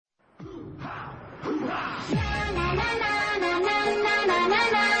How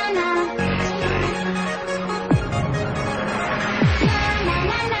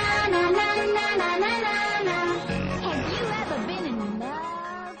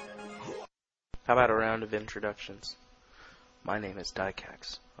about a round of introductions? My name is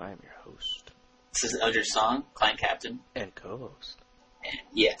Dycax. I am your host. This is Eldridge Song, Client Captain. And co-host. And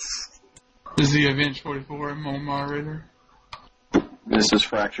yes. This is the Avenge 44, moderator. This is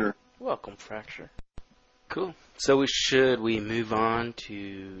Fracture. Welcome, Fracture. Cool. So we move on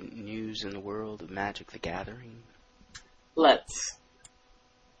to news in the world of Magic the Gathering? Let's.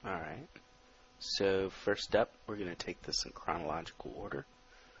 Alright. So first up, we're going to take this in chronological order,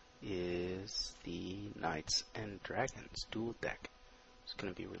 is the Knights and Dragons dual deck. It's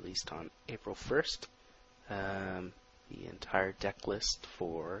going to be released on April 1st. The entire deck list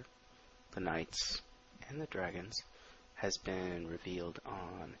for the Knights and the Dragons has been revealed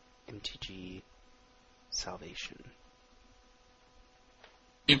on MTG Salvation.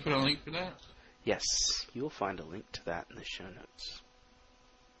 Can you put a link for that? Yes, you'll find a link to that in the show notes.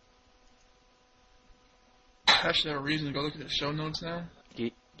 I actually have a reason to go look at the show notes now.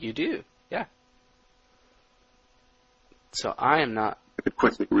 You do, yeah. So I am not... I could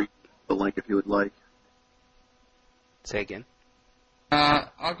quickly read the link if you would like. Say again.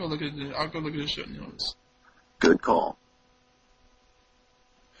 I'll go look at the show notes. Good call.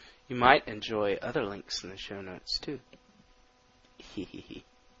 You might enjoy other links in the show notes too.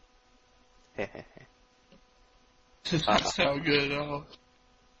 Doesn't sound good at all.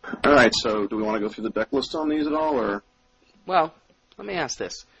 Alright, so do we want to go through the deck list on these at all, or? Well, let me ask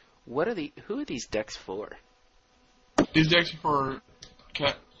this. Who are these decks for? These decks are for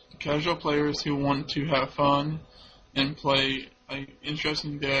casual players who want to have fun and play an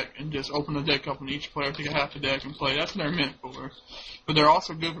interesting deck and just open the deck up and each player take a half the deck and play. That's what they're meant for. But they're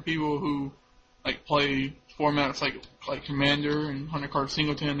also good for people who like play formats like Commander and 100 card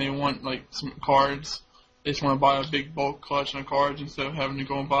singleton. They want like some cards. They just want to buy a big bulk collection of cards instead of having to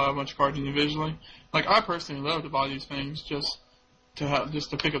go and buy a bunch of cards individually. Like I personally love to buy these things just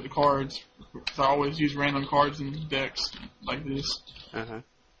to pick up the cards, because I always use random cards in decks like this. Uh-huh.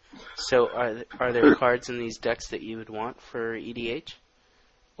 So are there cards in these decks that you would want for EDH?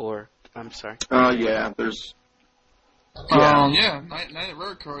 Or, I'm sorry. Yeah, there's... Night of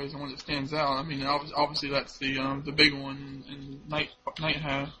Rurikari is the one that stands out. I mean, obviously that's the big one, and Night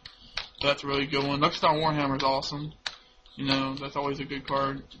have. So that's a really good one. Luckstar Warhammer is awesome. You know, that's always a good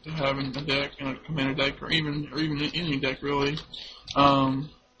card to have in a deck, in a commander deck, or even in any deck, really.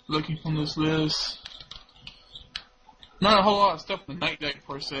 Looking from this list, not a whole lot of stuff in the Knight deck,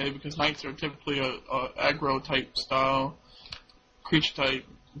 per se, because Knights are typically a aggro-type style creature type,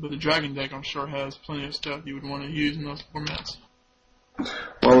 but the Dragon deck, I'm sure, has plenty of stuff you would want to use in those formats.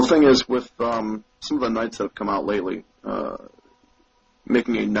 Well, the thing is, with some of the Knights that have come out lately,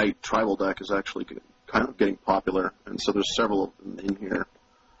 making a Knight tribal deck is actually kind of getting popular, and so there's several of them in here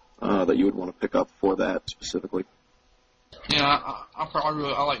that you would want to pick up for that specifically. Yeah,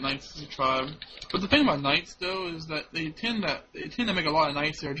 I like Knights as a tribe, but the thing about Knights though is that they tend to make a lot of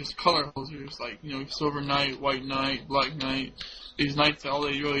Knights that are just color hosers, like Silver Knight, White Knight, Black Knight. These Knights, all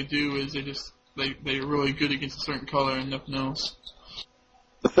they really do is they're really good against a certain color and nothing else.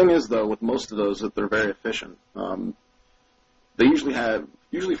 The thing is though, with most of those, that they're very efficient. They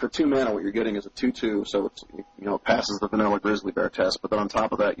usually for 2 mana, what you're getting is a 2/2, so it's, it passes the vanilla Grizzly Bear test, but then on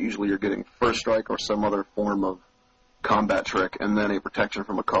top of that, usually you're getting First Strike or some other form of combat trick, and then a protection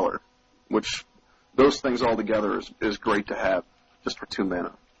from a color, which those things all together is great to have just for 2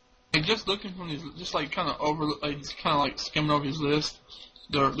 mana. And just looking from these, just like kind of skimming over his list,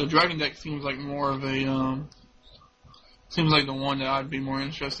 the Dragon deck seems like more of a seems like the one that I'd be more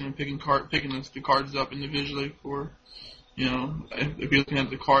interested in picking the cards up individually for. If you're looking at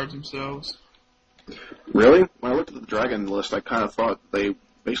the cards themselves. Really? When I looked at the Dragon list, I kind of thought they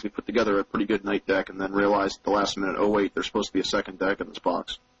basically put together a pretty good Knight deck and then realized at the last minute, oh wait, there's supposed to be a second deck in this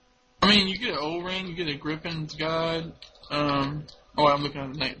box. I mean, you get an O-Ring, you get a Griffin's Guide. I'm looking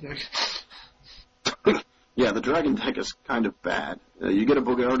at the Knight deck. Yeah, the Dragon deck is kind of bad. You get a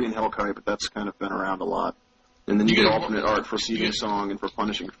Bogardian Hellkite, but that's kind of been around a lot. And then you get alternate art for Seething Song and for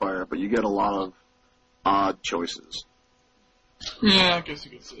Punishing Fire, but you get a lot of odd choices. Yeah, I guess you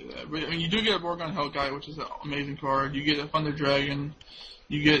could say that. But I mean, you do get a Borgon Hellkite, which is an amazing card. You get a Thunder Dragon.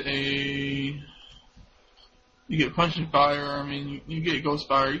 You get Punching Fire. I mean, you get Ghost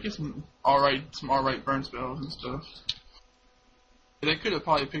Fire. You get some alright burn spells and stuff. They could have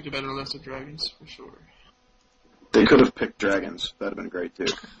probably picked a better list of dragons for sure. They could have picked dragons. That'd have been great too.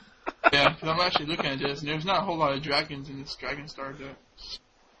 Yeah, because I'm actually looking at this, and there's not a whole lot of dragons in this Dragon Star deck.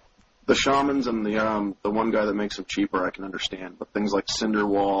 The shamans and the one guy that makes them cheaper I can understand, but things like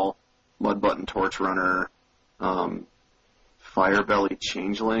Cinderwall, Mudbutton Torch Runner, Firebelly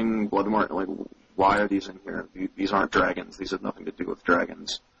Changeling, Bloodmark, like, why are these in here? These aren't dragons. These have nothing to do with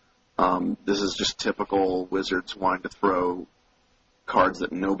dragons. This is just typical Wizards wanting to throw cards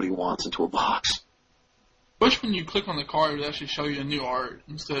that nobody wants into a box. Wish when you click on the card, it would actually show you the new art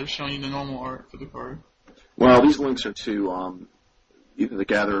instead of showing you the normal art for the card. Well, these links are to either the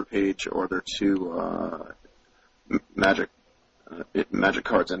Gatherer page or they're to Magic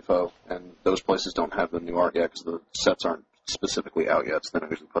Cards info, and those places don't have the new art yet because the sets aren't specifically out yet, so they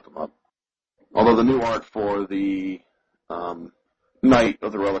don't usually put them up. Although the new art for the Knight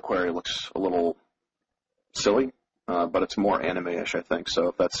of the Reliquary looks a little silly, but it's more anime-ish, I think, so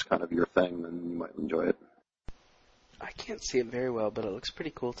if that's kind of your thing, then you might enjoy it. I can't see it very well, but it looks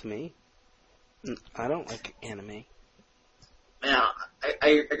pretty cool to me. I don't like anime. Now, I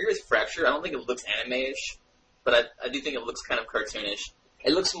agree with Fracture. I don't think it looks anime-ish, but I do think it looks kind of cartoonish.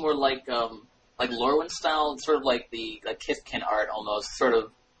 It looks more like Lorwyn style, sort of like the Kithkin art almost, sort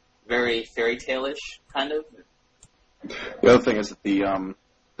of very fairy tale-ish, kind of. The other thing is that the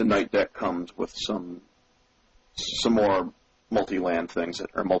Knight deck comes with some more multi-land things,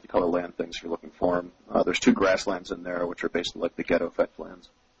 or multicolor land things if you're looking for them. There's 2 grasslands in there, which are basically like the ghetto effect lands.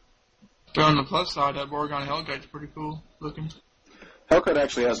 But on the plus side, that Borgon Hellkite's pretty cool looking. Hellkite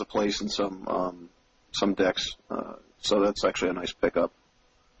actually has a place in some decks, so that's actually a nice pickup.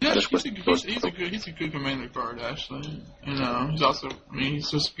 Yeah, he's a good commander card, actually. And he's also,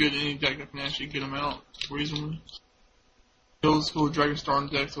 he's just good in any deck that can actually get him out reasonably. Old school Dragon Storm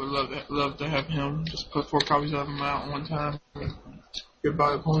decks would love to have him. Just put 4 copies of him out at one time.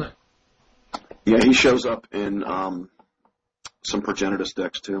 Goodbye, opponent. Yeah, he shows up in some Progenitus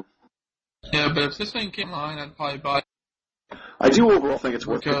decks, too. Yeah, but if this thing came online, I'd probably buy it. I do overall think it's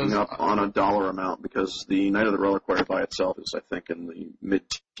worth picking up on a dollar amount because the Knight of the Reliquary by itself is, I think, in the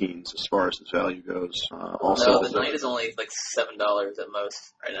mid-teens as far as its value goes. Also, the Knight is only like $7 at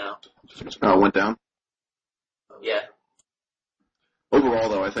most right now. Went down? Yeah. Overall,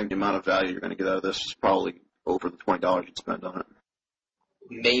 though, I think the amount of value you're going to get out of this is probably over the $20 you'd spend on it.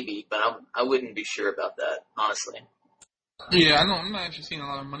 Maybe, but I wouldn't be sure about that, honestly. Yeah, I'm not actually seeing a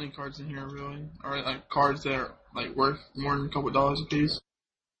lot of money cards in here, really. Or, like, cards that are, like, worth more than a couple dollars a piece.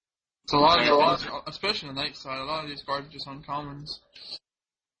 So a lot of especially on the Knight side, a lot of these cards are just uncommons.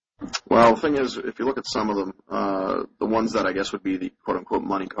 Well, the thing is, if you look at some of them, the ones that I guess would be the quote-unquote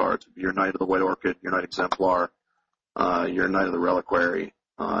money cards would be your Knight of the White Orchid, your Knight Exemplar, your Knight of the Reliquary,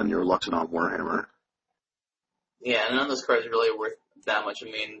 and your Luxodon Warhammer. Yeah, none of those cards are really worth that much. I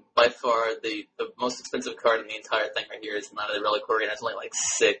mean, by far, the most expensive card in the entire thing right here is Knight of the Reliquary, and it's only like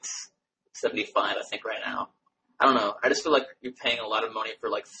 $6.75, I think, right now. I don't know. I just feel like you're paying a lot of money for,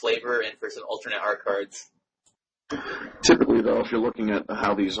 like, flavor and for some alternate art cards. Typically, though, if you're looking at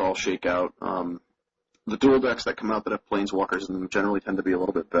how these all shake out, the dual decks that come out that have Planeswalkers in them generally tend to be a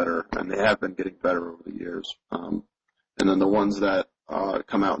little bit better, and they have been getting better over the years. And then the ones that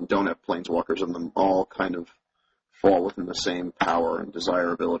come out and don't have Planeswalkers in them all kind of fall within the same power and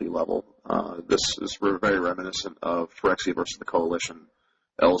desirability level. This is very reminiscent of Phyrexia versus the Coalition,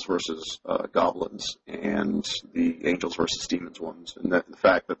 Elves versus Goblins, and the Angels versus Demons ones. And the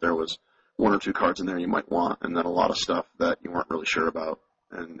fact that there was 1 or 2 cards in there you might want, and then a lot of stuff that you weren't really sure about.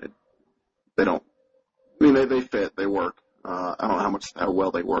 And they fit, they work. I don't know how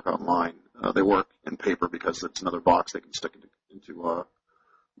well they work online. They work in paper because it's another box they can stick into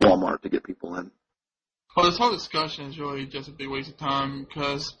Walmart to get people in. Well, this whole discussion is really just a big waste of time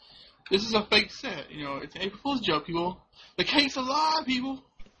because this is a fake set. It's an April Fool's joke, people. The cake's alive, people.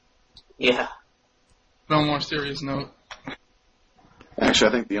 Yeah. But on a more serious note. Actually,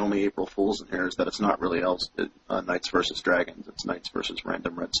 I think the only April Fool's in here is that it's not really Knights versus Dragons. It's Knights versus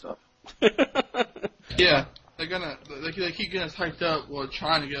random red stuff. Yeah. They keep getting us hyped up, or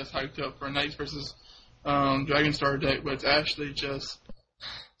trying to get us hyped up for a Knights versus Dragon Star deck, but it's actually just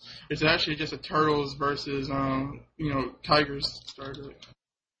a Turtles versus Tigers Star deck.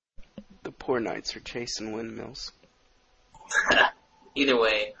 The poor Knights are chasing windmills. Either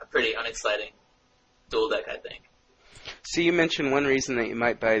way, a pretty unexciting dual deck, I think. So you mentioned one reason that you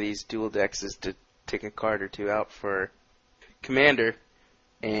might buy these dual decks is to take a card or 2 out for Commander.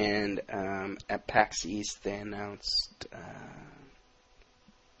 And at PAX East, they announced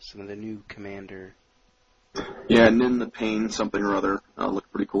some of the new Commander. Yeah, Nin the Pain, something or other,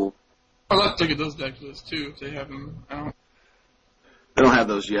 looked pretty cool. I'd like to look at those deck lists, too, if they have them out. They don't have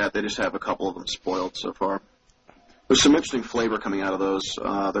those yet. They just have a couple of them spoiled so far. There's some interesting flavor coming out of those.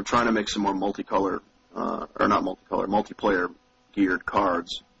 They're trying to make some more multiplayer geared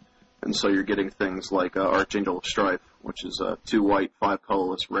cards. And so you're getting things like Archangel of Strife, which is 2 white, 5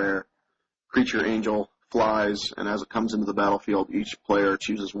 colorless, rare. Creature Angel flies, and as it comes into the battlefield, each player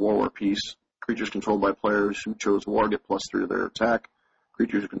chooses War or Peace. Creatures controlled by players who chose War get +3 to their attack.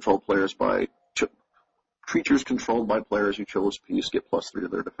 Creatures controlled by players who chose Peace get +3 to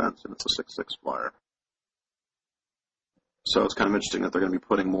their defense, and it's a 6/6 flyer. So it's kind of interesting that they're going to be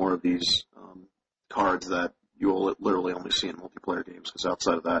putting more of these cards that you will literally only see in multiplayer games, because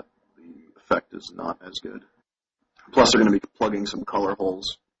outside of that, the effect is not as good. Plus, they're going to be plugging some color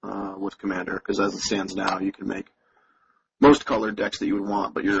holes with Commander, because as it stands now, you can make most colored decks that you would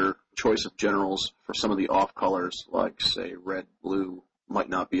want, but your choice of generals for some of the off colors, like, say, red, blue, might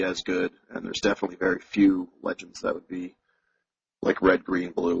not be as good, and there's definitely very few legends that would be like red,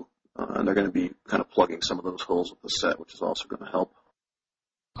 green, blue, and they're going to be kind of plugging some of those holes with the set, which is also going to help.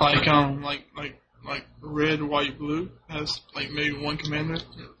 Like red, white, blue has like maybe one commander.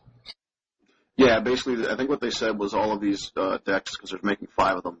 Yeah, basically, I think what they said was all of these decks, because they're making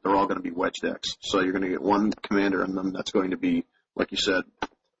 5 of them, they're all going to be wedge decks. So you're going to get one commander in them that's going to be, like you said,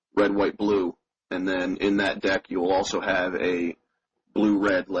 red, white, blue, and then in that deck you will also have a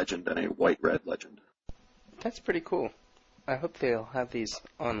blue-red legend and a white-red legend. That's pretty cool. I hope they'll have these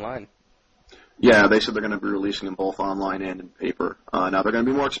online. Yeah, they said they're going to be releasing them both online and in paper. Now, they're going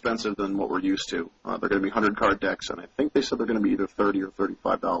to be more expensive than what we're used to. They're going to be 100-card decks, and I think they said they're going to be either $30 or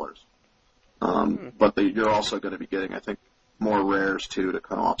 $35. But you're also going to be getting, I think, more rares, too, to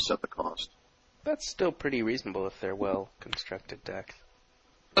kind of offset the cost. That's still pretty reasonable if they're well-constructed decks.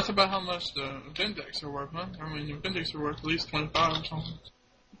 That's about how much the event decks are worth, huh? I mean, the event decks are worth at least 25 or something.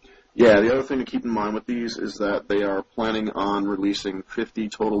 Yeah, the other thing to keep in mind with these is that they are planning on releasing 50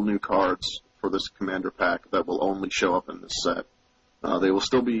 total new cards for this Commander pack that will only show up in this set. They will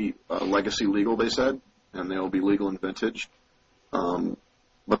still be legacy legal, they said, and they will be legal in Vintage,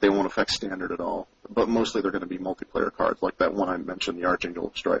 but they won't affect Standard at all. But mostly they're going to be multiplayer cards, like that one I mentioned, the Archangel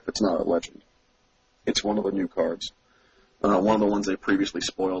of Strife. It's not a legend. It's one of the new cards. One of the ones they previously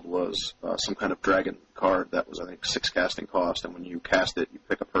spoiled was some kind of dragon card that was, I think, 6 casting cost, and when you cast it, you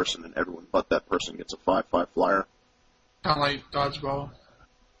pick a person, and everyone but that person gets a 5/5 flyer. Kind of like Dodgeball.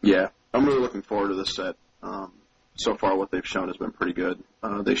 Yeah, I'm really looking forward to this set. So far, what they've shown has been pretty good.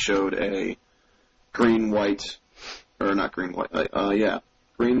 They showed a green-white,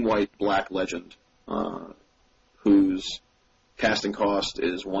 green-white-black legend, whose casting cost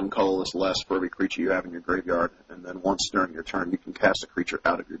is 1 colorless less for every creature you have in your graveyard, and then once during your turn, you can cast a creature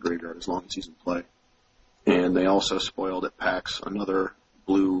out of your graveyard as long as he's in play. And they also spoiled at PAX another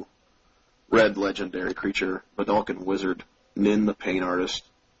blue-red legendary creature, Vidalcan Wizard, Nin the Pain Artist.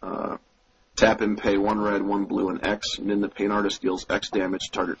 Tap and pay 1 red, 1 blue, and X. Nin the Pain Artist deals X damage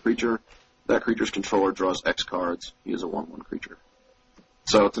to target creature. That creature's controller draws X cards. He is a 1/1 creature.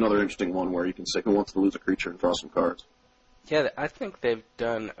 So it's another interesting one where you can say who wants to lose a creature and draw some cards. Yeah, I think they've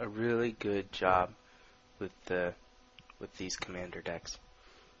done a really good job with these Commander decks.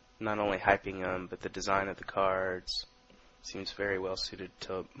 Not only hyping them, but the design of the cards seems very well suited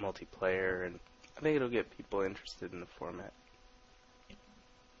to multiplayer, and I think it'll get people interested in the format.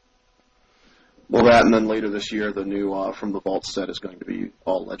 Well, that, and then later this year, the new From the Vault set is going to be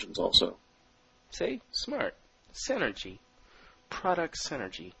all legends also. Say, smart. Synergy. Product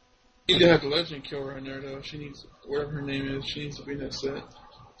synergy. You need to have the legend killer in there, though. She needs, whatever her name is, she needs to be in that set.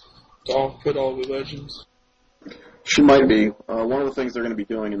 To put all the legends. She might be. One of the things they're going to be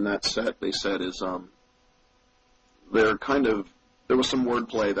doing in that set, they said, is there was some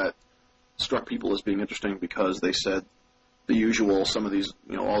wordplay that struck people as being interesting because they said the usual, some of these,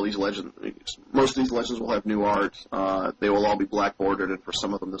 all these legends, most of these legends will have new art. They will all be black bordered, and for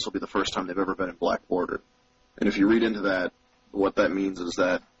some of them, this will be the first time they've ever been in black bordered. And if you read into that, what that means is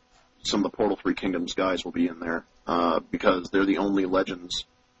that some of the Portal 3 Kingdoms guys will be in there because they're the only legends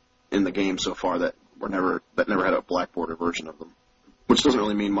in the game so far that never had a black border version of them. Which doesn't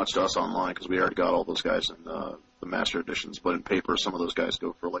really mean much to us online because we already got all those guys in the Master Editions. But in paper, some of those guys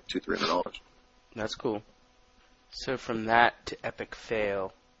go for like $200-300. That's cool. So from that to Epic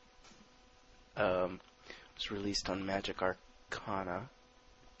Fail, was released on Magic Arcana.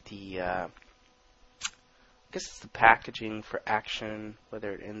 I guess it's the packaging for action,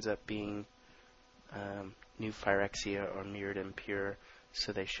 whether it ends up being New Phyrexia or Mirrored Impure.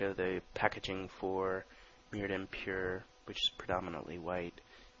 So they show the packaging for Mirrored Impure, which is predominantly white,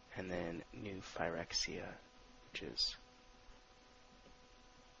 and then New Phyrexia, which is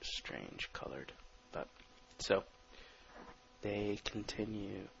strange colored. But so they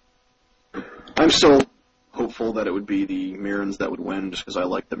continue. I'm still hopeful that it would be the Mirrans that would win, just because I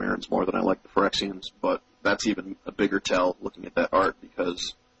like the Mirrans more than I like the Phyrexians, but that's even a bigger tell looking at that art,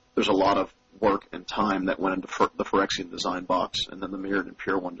 because there's a lot of work and time that went into the Phyrexian design box, and then the mirrored and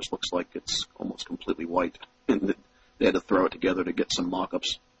pure one just looks like it's almost completely white, and they had to throw it together to get some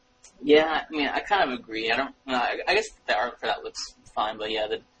mock-ups. Yeah, I mean, I kind of agree. I guess the art for that looks fine, but yeah,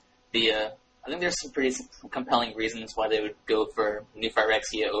 I think there's some pretty compelling reasons why they would go for New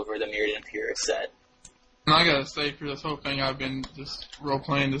Phyrexia over the Mirrored and Pure set. And I gotta say, for this whole thing, I've been just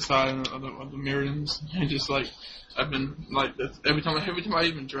role-playing the side of the Mirrodins, and just like, I've been like this. Every time I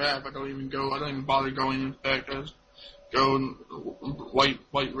even draft, I don't even bother going. In fact, I just go white,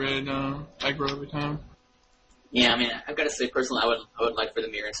 red, aggro every time. Yeah, I mean, I've got to say, personally, I would like for the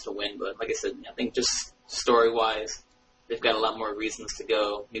Mirrors to win, but like I said, I think just story-wise, they've got a lot more reasons to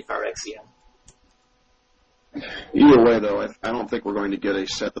go New Phyrexia. Either way, though, I don't think we're going to get a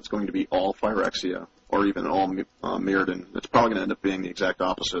set that's going to be all Phyrexia or even all Mirrodin. It's probably going to end up being the exact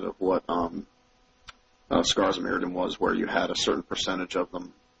opposite of what Scars of Mirrodin was, where you had a certain percentage of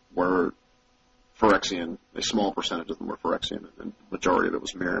them were Phyrexian, a small percentage of them were Phyrexian, and the majority of it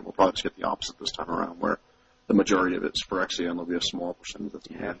was Mirrodin. We'll probably just get the opposite this time around, where the majority of it's Phyrexia and there'll be a small percentage that's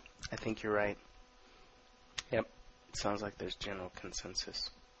Mirrodin. I think you're right. Yep. It sounds like there's general consensus.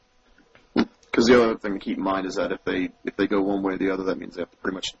 Because the other thing to keep in mind is that if they go one way or the other, that means they have to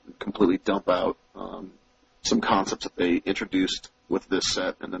pretty much completely dump out some concepts that they introduced with this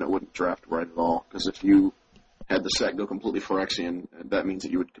set, and then it wouldn't draft right at all. Because if you had the set go completely Phyrexian, that means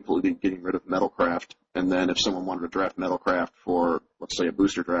that you would completely be getting rid of Metalcraft, and then if someone wanted to draft Metalcraft for, let's say, a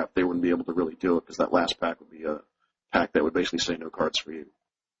booster draft, they wouldn't be able to really do it, because that last pack would be a pack that would basically say no cards for you.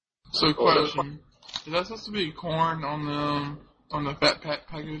 So, question: is that supposed to be corn on the fat pack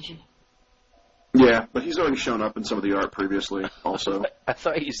package? Yeah, but he's already shown up in some of the art previously, also. I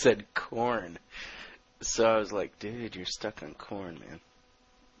thought you said corn. So I was like, dude, you're stuck on corn, man.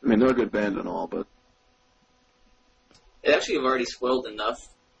 I mean, they're a good band and all, but... They actually have already spoiled enough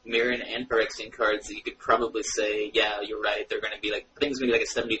Mirrodin and Phyrexian cards that you could probably say, yeah, you're right, they're going to be like, I think it's going to be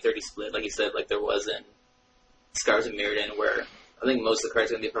like a 70-30 split, like you said, like there was in Scars of Mirrodin, where I think most of the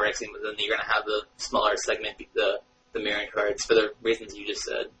cards are going to be Phyrexian, but then you're going to have the smaller segment, the Mirrodin cards, for the reasons you just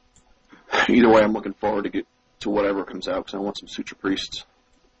said. Either way, I'm looking forward to whatever comes out, because I want some Suture Priests.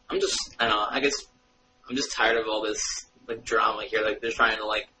 I don't know, I guess I'm just tired of all this, like, drama here. Like, they're trying to,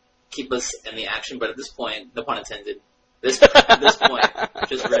 like, keep us in the action, but at this point, no pun intended, at this point,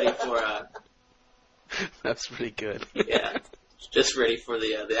 just ready for, That's pretty good. yeah, just ready for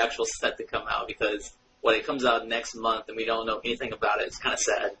the actual set to come out, because when it comes out next month and we don't know anything about it, it's kind of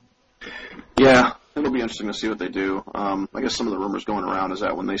sad. Yeah, it'll be interesting to see what they do. I guess some of the rumors going around is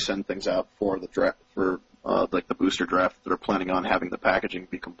that when they send things out for the draft, like the booster draft, they're planning on having the packaging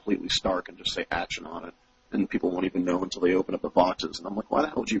be completely stark and just say action on it, and people won't even know until they open up the boxes. And I'm like, why the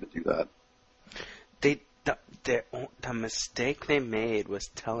hell would you even do that? The mistake they made was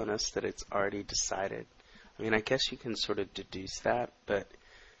telling us that it's already decided. I mean, I guess you can sort of deduce that, but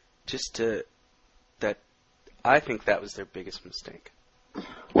I think that was their biggest mistake.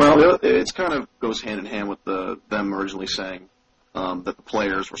 Well, it kind of goes hand in hand with them originally saying that the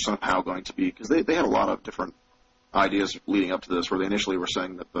players were somehow going to be, because they had a lot of different ideas leading up to this, where they initially were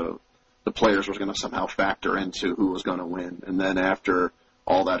saying that the players were going to somehow factor into who was going to win, and then after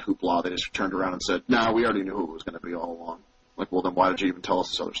all that hoopla, they just turned around and said, "No, we already knew who it was going to be all along." Like, well, then why did you even tell us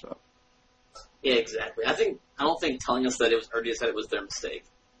this other stuff? Yeah, exactly. I don't think telling us that it was already decided was their mistake.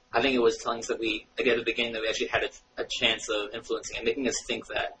 I think it was telling us that at the beginning, that we actually had a chance of influencing and making us think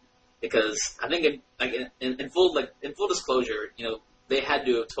that. Because I think in full disclosure, they had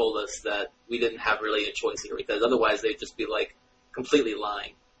to have told us that we didn't have really a choice here, because otherwise they'd just be like completely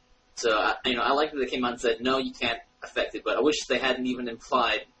lying. So I like that they came out and said, no, you can't affect it, but I wish they hadn't even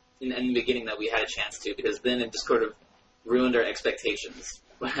implied in the beginning that we had a chance to, because then it just sort of ruined our expectations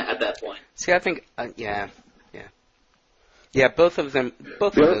at that point. See, I think, yeah, both of those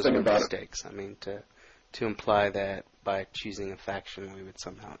were mistakes. I mean, to imply that by choosing a faction we would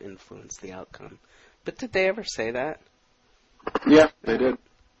somehow influence the outcome. But did they ever say that? Yeah, they did.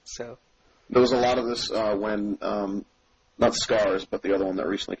 So there was a lot of this when, not Scars, but the other one that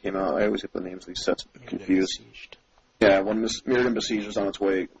recently came out. I always get the names of these sets confused. Yeah, when Mirrodin Besieged was on its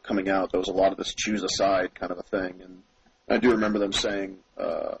way coming out, there was a lot of this choose a side kind of a thing. And I do remember them saying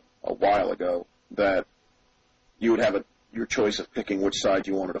a while ago that you would have your choice of picking which side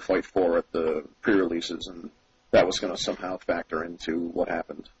you wanted to fight for at the pre-releases, and that was going to somehow factor into what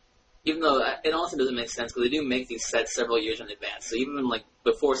happened. Even though it also doesn't make sense, because they do make these sets several years in advance. So even when,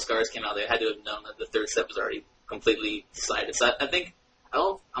 before Scars came out, they had to have known that the third set was already completely decided. So I think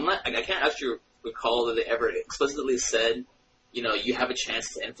I can't actually recall that they ever explicitly said you have a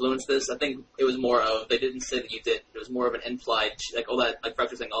chance to influence this. I think it was more of, they didn't say that you did. It was more of an implied, like all that, like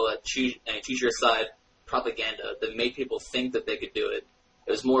Fracture saying, all that choose your side propaganda that made people think that they could do it.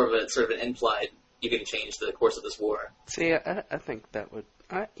 It was more of a sort of an implied, you can change the course of this war. See, I think that would,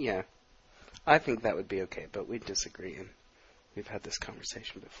 I think that would be okay, but we disagree, and we've had this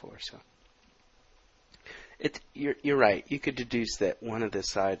conversation before, so. You're right. You could deduce that one of the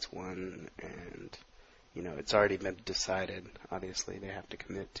sides won, and it's already been decided. Obviously, they have to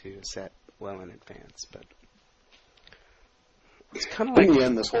commit to a set well in advance, but it's kind of like in the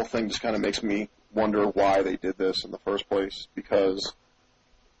end, this whole thing just kind of makes me wonder why they did this in the first place. Because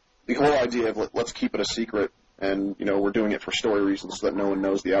the whole idea of let's keep it a secret, and we're doing it for story reasons so that no one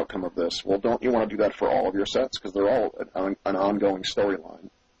knows the outcome of this. Well, don't you want to do that for all of your sets? Because they're all an ongoing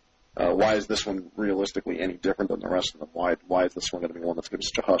storyline. Why is this one realistically any different than the rest of them? Why is this one going to be one that's going to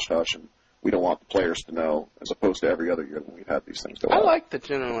be such a hush-hush and we don't want the players to know, as opposed to every other year when we've had these things go on? I like the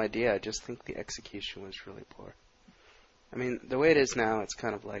general idea. I just think the execution was really poor. I mean, the way it is now, it's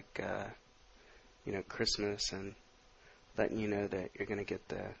kind of like, Christmas and letting you know that you're going to get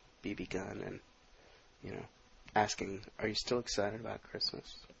the BB gun and, asking, are you still excited about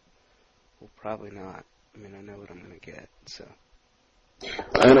Christmas? Well, probably not. I mean, I know what I'm going to get, so.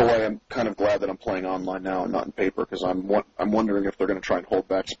 In a way, I'm kind of glad that I'm playing online now and not in paper, because I'm wondering if they're going to try and hold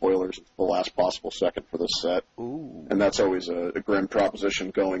back spoilers until the last possible second for this set. Ooh. And that's always a grim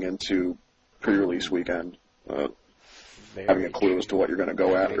proposition going into pre-release weekend, having a clue as to what you're going to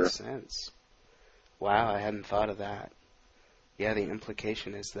go after. Makes sense. Wow, I hadn't thought of that. Yeah, the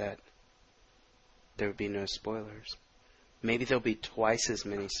implication is that there would be no spoilers. Maybe there'll be twice as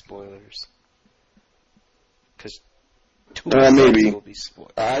many spoilers. Because maybe. Will be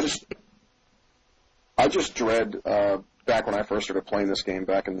spoiled. I just dread, back when I first started playing this game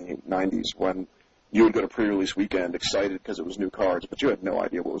back in the 90s, when you would go to pre-release weekend excited because it was new cards, but you had no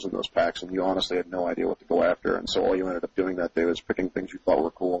idea what was in those packs, and you honestly had no idea what to go after, and so all you ended up doing that day was picking things you thought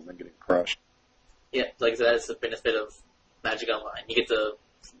were cool and then getting crushed. Yeah, like that's the benefit of Magic Online. You get to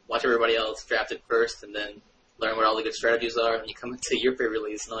watch everybody else draft it first and then learn what all the good strategies are, and you come into your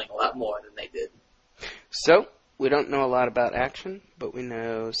pre-release knowing a lot more than they did. So, we don't know a lot about action, but we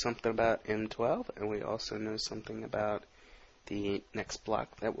know something about M12, and we also know something about the next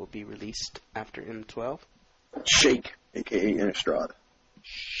block that will be released after M12. Shake, a.k.a. Innistrad.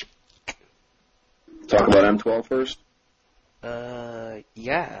 Talk about M12 first?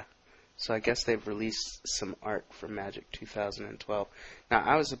 Yeah. So I guess they've released some art for Magic 2012. Now,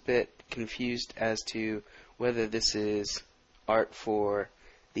 I was a bit confused as to whether this is art for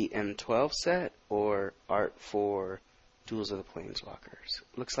the M12 set or art for Duels of the Planeswalkers.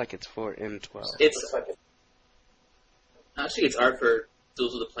 Looks like it's for M12. Actually, it's art for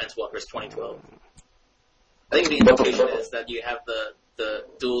Duels of the Planeswalkers 2012. I think the implication is that you have the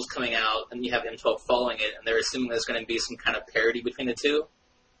duels coming out and you have M12 following it, and they're assuming there's going to be some kind of parity between the two,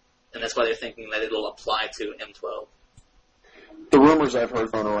 and that's why they're thinking that it'll apply to M12. The rumors I've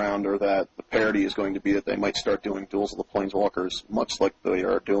heard thrown around are that the parity is going to be that they might start doing Duels of the Planeswalkers much like they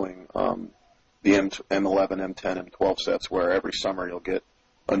are doing the M11, M10, and M12 sets, where every summer you'll get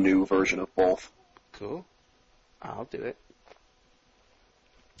a new version of both. Cool. I'll do it.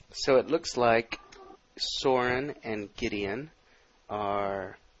 So it looks like Soren and Gideon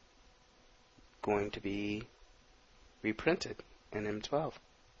are going to be reprinted in M12.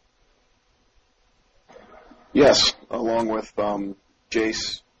 Yes, along with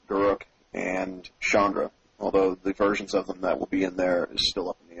Jace, Garruk, and Chandra, although the versions of them that will be in there is still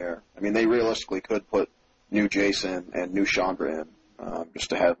up in the air. I mean, they realistically could put new Jace in and new Chandra in, just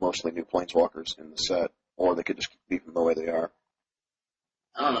to have mostly new Planeswalkers in the set, or they could just leave them the way they are.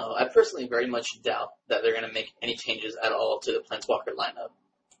 I don't know. I personally very much doubt that they're going to make any changes at all to the Planeswalker lineup.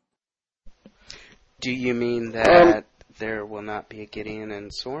 Do you mean that there will not be a Gideon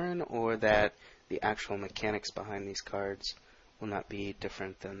and Soren, or that the actual mechanics behind these cards will not be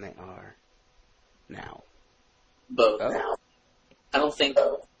different than they are now? Both. Oh. I don't think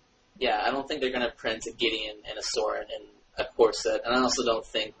they're going to print a Gideon and a Soren in a core set, and I also don't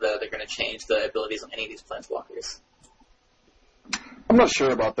think that they're going to change the abilities on any of these Planeswalkers. I'm not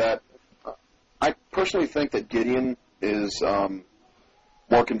sure about that. I personally think that Gideon is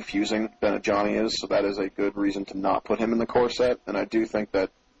more confusing than a Johnny is, so that is a good reason to not put him in the core set, and I do think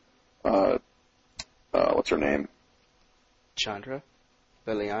that what's her name? Chandra?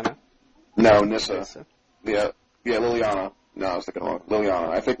 Liliana? No, Nissa. Yeah, Liliana. No, I was thinking wrong. Liliana.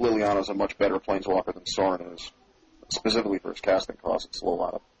 I think Liliana is a much better Planeswalker than Soren is. Specifically for his casting cost, it's a little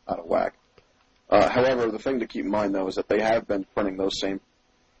out of whack. However, the thing to keep in mind, though, is that they have been printing those same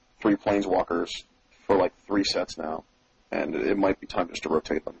 3 Planeswalkers for like 3 sets now. and it might be time just to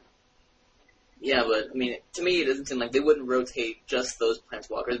rotate them. Yeah, but, I mean, to me, it doesn't seem like they wouldn't rotate just those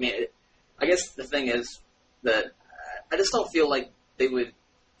Planeswalkers. I mean, I guess the thing is that I just don't feel like they would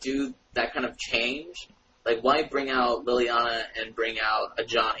do that kind of change. Like, why bring out Liliana and bring out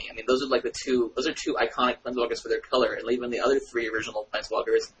Ajani? I mean, those are two iconic Planeswalkers for their color, and leave in the other 3 original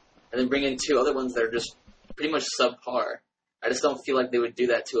Planeswalkers, and then bring in 2 other ones that are just pretty much subpar. I just don't feel like they would do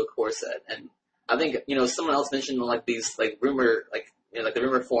that to a core set. And I think, someone else mentioned, these, the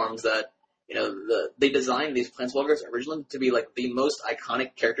rumor forums that, they designed these Planeswalkers originally to be, the most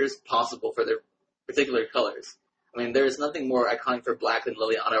iconic characters possible for their particular colors. I mean, there's nothing more iconic for black than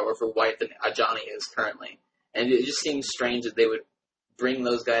Liliana or for white than Ajani is currently. And it just seems strange that they would bring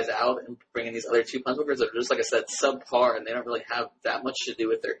those guys out and bring in these other 2 Planeswalkers that are just, like I said, subpar, and they don't really have that much to do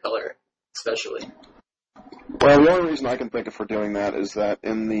with their color, especially. Well, the only reason I can think of for doing that is that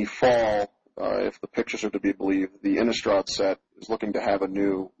in the fall, if the pictures are to be believed, the Innistrad set is looking to have a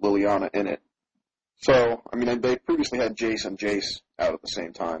new Liliana in it. So, I mean, they previously had Jace and Jace out at the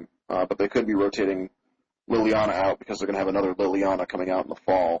same time, but they could be rotating Liliana out because they're going to have another Liliana coming out in the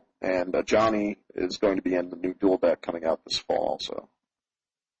fall, and Johnny is going to be in the new dual deck coming out this fall. So,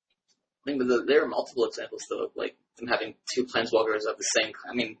 I think there are multiple examples though of them having 2 Planeswalkers of the same.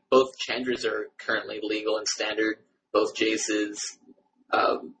 I mean, both Chandras are currently legal and standard. Both Jaces.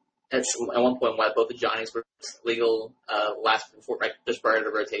 At one point, while both the Johnnies were legal just prior to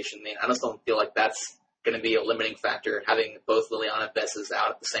the rotation. I mean, I just don't feel like that's going to be a limiting factor having both Liliana and Besses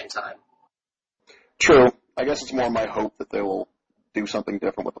out at the same time. True. I guess it's more my hope that they will do something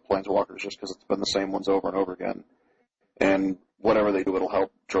different with the Planeswalkers just because it's been the same ones over and over again. And whatever they do, it'll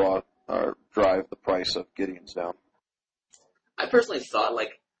help drive the price of Gideon's down. I personally thought,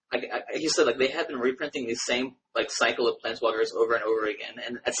 you said, they have been reprinting the same, cycle of Planeswalkers over and over again.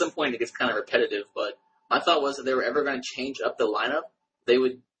 And at some point it gets kind of repetitive, but my thought was that they were ever going to change up the lineup, they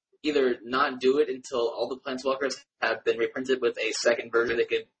would either not do it until all the Planeswalkers have been reprinted with a second version. They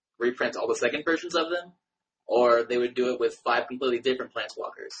could reprint all the second versions of them, or they would do it with 5 completely different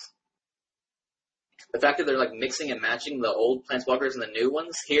Planeswalkers. The fact that they're mixing and matching the old Planeswalkers and the new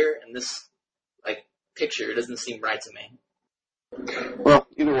ones here in this picture doesn't seem right to me. Well,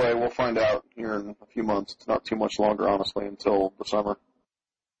 either way, we'll find out here in a few months. It's not too much longer, honestly, until the summer.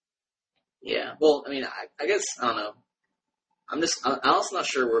 Yeah, well, I mean, I guess, I don't know. I'm also not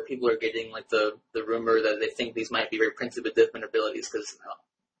sure where people are getting, the rumor that they think these might be reprinted with different abilities, because,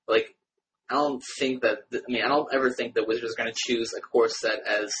 I don't think that, I don't ever think that Wizards is going to choose a core set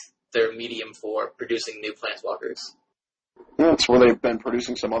as their medium for producing new Planeswalkers. Yeah, that's where they've been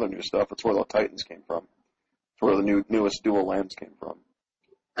producing some other new stuff. That's where the Titans came from. That's where the newest dual lands came from.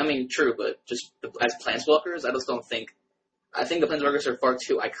 I mean, true, but just as Planeswalkers, I just don't think... I think the Planeswalkers are far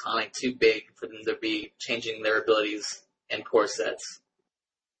too iconic, too big for them to be changing their abilities in core sets.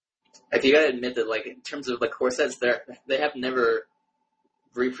 You gotta admit that, in terms of, core sets, they have never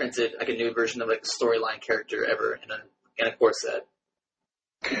reprinted, a new version of, a storyline character ever in a core set.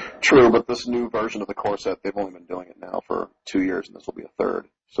 True, but this new version of the core set, they've only been doing it now for 2 years, and this will be a third.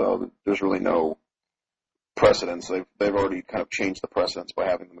 So there's really no precedence. They've already kind of changed the precedence by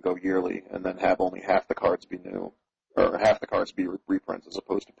having them go yearly and then have only half the cards be new, or half the cards be reprints as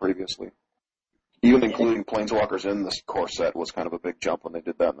opposed to previously. Even including Planeswalkers in this core set was kind of a big jump when they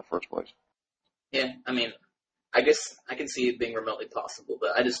did that in the first place. Yeah, I mean, I guess I can see it being remotely possible,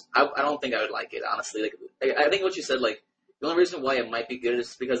 but I don't think I would like it, honestly. I think what you said, the only reason why it might be good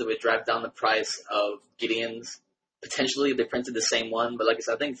is because it would drive down the price of Gideon's. Potentially, if they printed the same one, but like I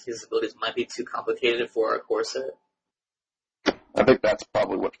said, I think his abilities might be too complicated for a core set. I think that's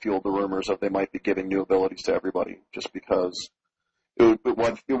probably what fueled the rumors of they might be giving new abilities to everybody, just because it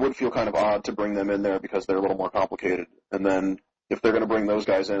would feel kind of odd to bring them in there because they're a little more complicated. And then if they're going to bring those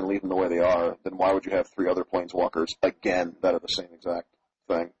guys in and leave them the way they are, then why would you have 3 other Planeswalkers, again, that are the same exact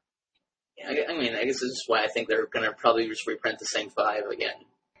thing? Yeah, I mean, I guess this is why I think they're going to probably just reprint the same 5 again.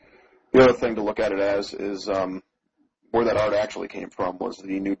 The other thing to look at it as is where that art actually came from was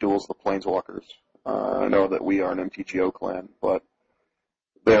the new Duels of the Planeswalkers. I know that we are an MTGO clan, but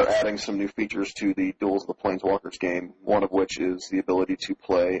they're adding some new features to the Duels of the Planeswalkers game, one of which is the ability to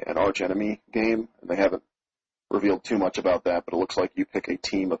play an arch-enemy game, and they haven't revealed too much about that, but it looks like you pick a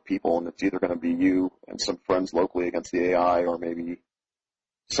team of people, and it's either going to be you and some friends locally against the AI, or maybe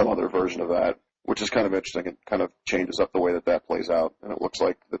some other version of that, which is kind of interesting. It kind of changes up the way that plays out, and it looks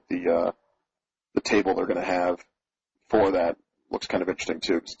like that the table they're going to have for that looks kind of interesting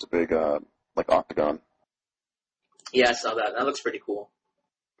too, because it's a big octagon. Yeah, I saw that. That looks pretty cool.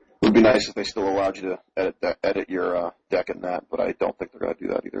 It would be nice if they still allowed you to edit your deck in that, but I don't think they're going to do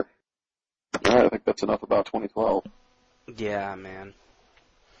that either. All right, I think that's enough about 2012. Yeah, man.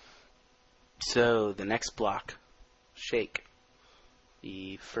 So, the next block, Shake.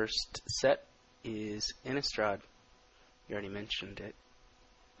 The first set is Innistrad. You already mentioned it.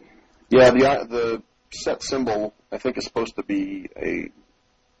 Yeah, the set symbol, I think, is supposed to be a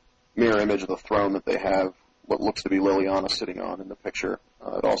mirror image of the throne that they have what looks to be Liliana sitting on in the picture.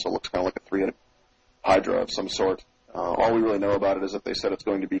 It also looks kind of like a three-headed Hydra of some sort. All we really know about it is that they said it's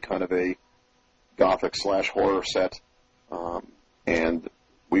going to be kind of a gothic/horror set, and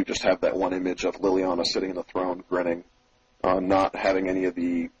we just have that one image of Liliana sitting in the throne, grinning, not having any of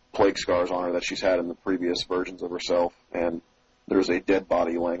the plague scars on her that she's had in the previous versions of herself, and there's a dead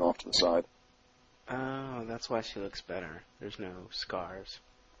body laying off to the side. Oh, that's why she looks better. There's no scars.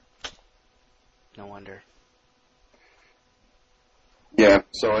 No wonder. Yeah,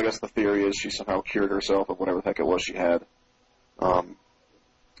 so I guess the theory is she somehow cured herself of whatever the heck it was she had.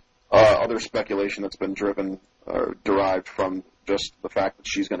 Other speculation that's been derived from just the fact that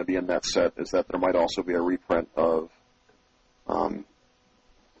she's going to be in that set is that there might also be a reprint of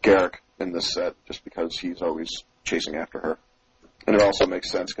Garrick in this set, just because he's always chasing after her. And it also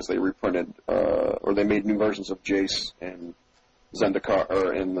makes sense because they reprinted, or they made new versions of Jace in Zendikar,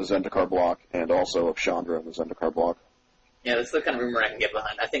 or in the Zendikar block, and also of Chandra in the Zendikar block. Yeah, that's the kind of rumor I can get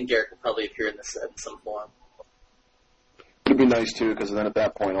behind. I think Garrick will probably appear in this set in some form. It'd be nice, too, because then at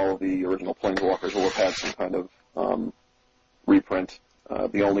that point all of the original Planeswalkers will have had some kind of reprint,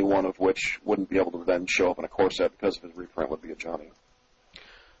 the only one of which wouldn't be able to then show up in a core set because of his reprint would be a Johnny.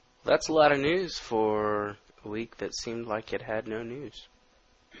 That's a lot of news for a week that seemed like it had no news.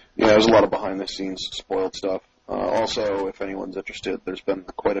 Yeah, there's a lot of behind-the-scenes spoiled stuff. Also, if anyone's interested, there's been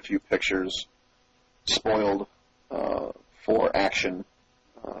quite a few pictures spoiled for action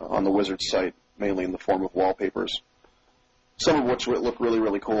on the Wizards site, mainly in the form of wallpapers, some of which look really,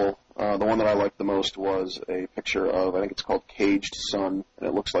 really cool. The one that I liked the most was a picture of, I think it's called Caged Sun, and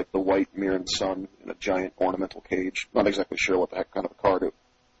it looks like the white mirrored sun in a giant ornamental cage. Not exactly sure what the heck kind of a card it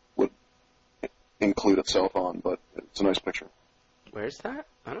would include itself on, but it's a nice picture. Where's that?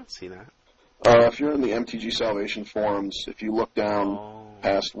 I don't see that. If you're in the MTG Salvation forums, if you look down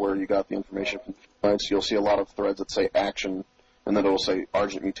past where you got the information from the sites, you'll see a lot of threads that say action, and then it'll say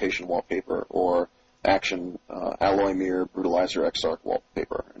Argent Mutation wallpaper, or action Alloy Mirror Brutalizer Exarch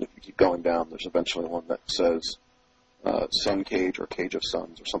wallpaper. And if you keep going down, there's eventually one that says Sun Cage or Cage of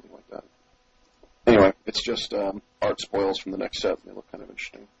Suns or something like that. Anyway, it's just art spoils from the next set, and they look kind of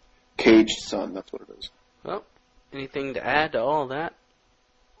interesting. Caged Sun, that's what it is. Well, anything to add to all that?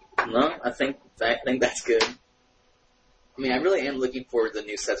 No, I think that's good. I mean, I really am looking forward to the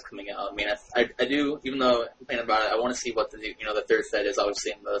new sets coming out. I mean, I do, even though I'm complaining about it, I want to see what the new, the third set is,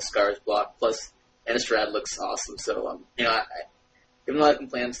 obviously, in the Scars block. Plus, Innistrad looks awesome. So, even though I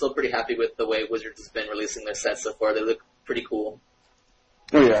complain, I'm still pretty happy with the way Wizards has been releasing their sets so far. They look pretty cool.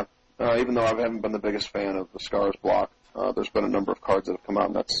 Oh, yeah. Even though I haven't been the biggest fan of the Scars block, there's been a number of cards that have come out,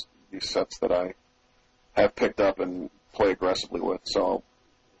 and that's these sets that I have picked up and play aggressively with. So,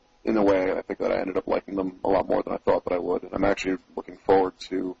 in a way, I think that I ended up liking them a lot more than I thought that I would. And I'm actually looking forward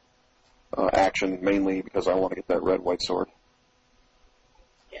to action, mainly because I want to get that red-white sword.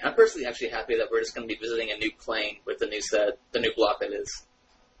 Yeah, I'm personally actually happy that we're just going to be visiting a new plane with the new set, the new block that is.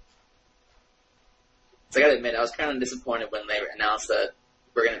 So I got to admit, I was kind of disappointed when they announced that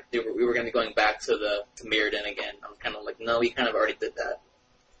we were going to be going back to Mirrodin again. I was kind of like, no, we kind of already did that.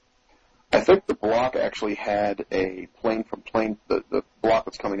 I think the block actually had a plane from plane. The block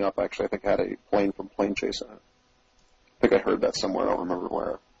that's coming up actually, I think, had a plane from plane chase in it. I think I heard that somewhere. I don't remember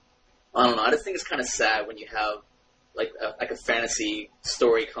where. I don't know. I just think it's kind of sad when you have like a fantasy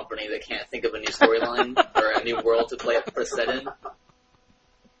story company that can't think of a new storyline or a new world to put a set in.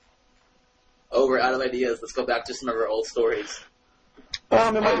 Oh, we're out of ideas. Let's go back to some of our old stories.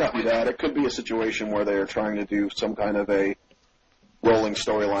 It might not be that. It could be a situation where they are trying to do some kind of a rolling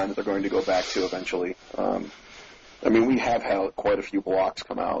storyline that they're going to go back to eventually. We have had quite a few blocks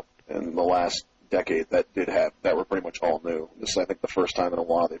come out in the last decade that were pretty much all new. This is, I think, the first time in a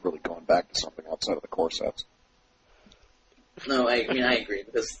while they've really gone back to something outside of the core sets. No, I agree,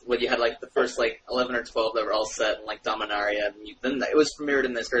 because when you had the first 11 or 12 that were all set in Dominaria, and then it was premiered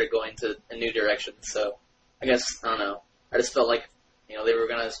and they started going to a new direction. So I guess, I don't know. I just felt like they were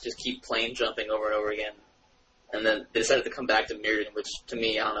gonna just keep plane jumping over and over again. And then they decided to come back to Mirrodin, which to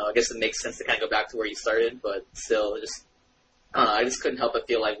me, I don't know, I guess it makes sense to kind of go back to where you started, but still, I don't know, I just couldn't help but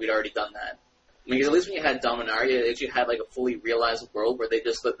feel like we'd already done that. Because at least when you had Dominaria, they actually had a fully realized world where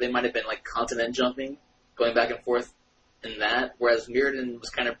they might have been continent jumping, going back and forth in that, whereas Mirrodin was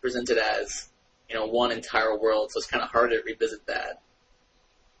kind of presented as, one entire world, so it's kind of hard to revisit that.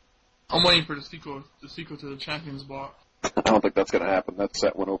 I'm waiting for the sequel to the Champions block. I don't think that's going to happen. That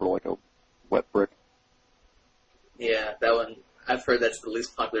set went over like a wet brick. Yeah, that one, I've heard that's the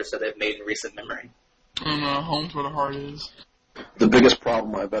least popular set they've made in recent memory. Home's where the heart is. The biggest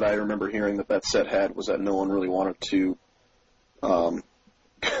problem I bet I remember hearing that set had was that no one really wanted to,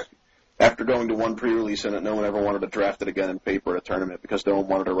 after going to one pre-release in it, no one ever wanted to draft it again in paper at a tournament because no one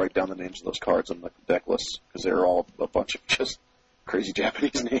wanted to write down the names of those cards on the deck lists because they were all a bunch of just crazy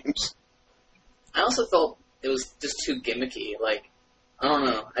Japanese names. I also felt it was just too gimmicky. Like, I don't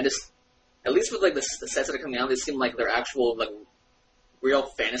know. I just, at least with like the sets that are coming out, they seem like they're actual like real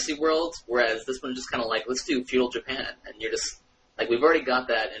fantasy worlds. Whereas this one just kind of like, let's do feudal Japan, and you're just like, we've already got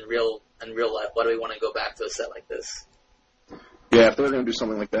that in real life. Why do we want to go back to a set like this? Yeah, if they were going to do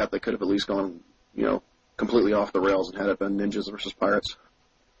something like that, they could have at least gone, completely off the rails and had it been ninjas versus pirates.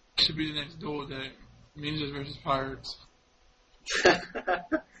 Should be the next duel deck. Ninjas versus pirates.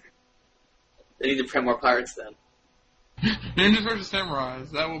 They need to print more pirates then. Ninjas versus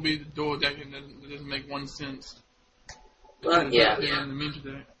samurais. That will be the duel deck, and that doesn't make one sense. Yeah. The ninja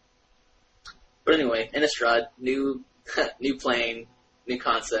deck. But anyway, Innistrad, new plane, new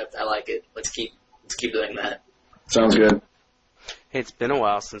concept. I like it. Let's keep doing that. Sounds good. Hey, it's been a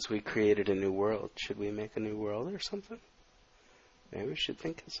while since we created a new world. Should we make a new world or something? Maybe we should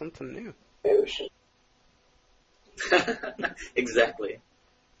think of something new. Maybe we should. Exactly.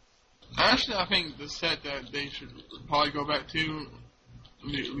 Actually, I think the set that they should probably go back to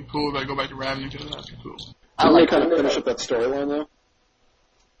would be cool if I go back to Ravnica. That'd be cool. Didn't they kind of finish up that storyline, though?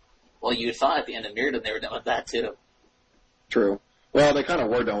 Well, you thought at the end of Mirrodin they were done with that, too. True. Well, they kind of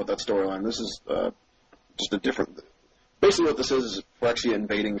were done with that storyline. This is just a different... Basically what this is Phyrexia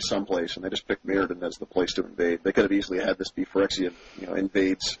invading someplace, and they just picked Mirrodin as the place to invade. They could have easily had this be Phyrexia,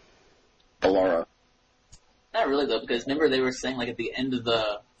 invades Alara. Not really, though, because remember they were saying, like, at the end of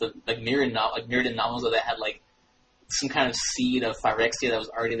the Mirrodin novels that they had, like, some kind of seed of Phyrexia that was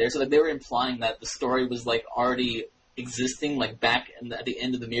already there. So, like, they were implying that the story was, like, already existing, like, back at the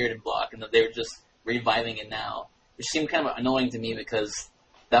end of the Mirrodin block, and that they were just reviving it now. Which seemed kind of annoying to me because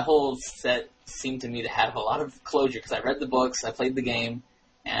that whole set seemed to me to have a lot of closure, because I read the books, I played the game,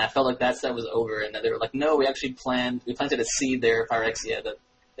 and I felt like that set was over, and that they were like, no, we planted a seed there, Phyrexia, that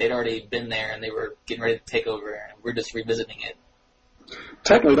they'd already been there, and they were getting ready to take over, and we're just revisiting it.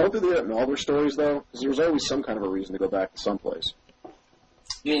 Technically, don't do that in all their stories, though, because there's always some kind of a reason to go back to someplace.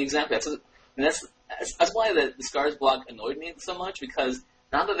 Yeah, exactly. That's why the Scars block annoyed me so much, because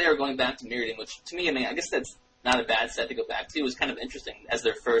now that they are going back to Mirrodin, which to me, I guess that's not a bad set to go back to. It was kind of interesting as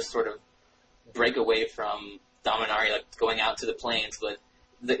their first sort of break away from Dominaria, like going out to the plains. But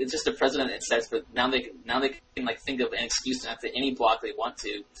it's just a precedent it sets for now. They can like think of an excuse to have to any block they want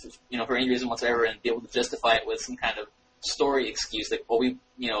to, for any reason whatsoever, and be able to justify it with some kind of story excuse. Like, well, we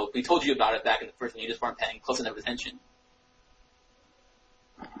told you about it back in the first, and you just weren't paying close enough attention.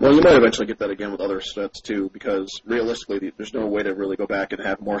 Well, you might eventually get that again with other sets too, because realistically, there's no way to really go back and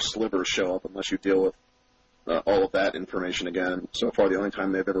have more slivers show up unless you deal with all of that information again. So far, the only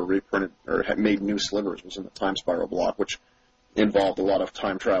time they've ever reprinted or made new slivers was in the Time Spiral block, which involved a lot of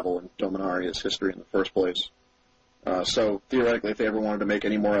time travel in Dominaria's history in the first place. So theoretically, if they ever wanted to make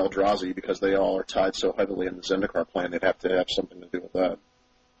any more Eldrazi, because they all are tied so heavily in the Zendikar plan, they'd have to have something to do with that.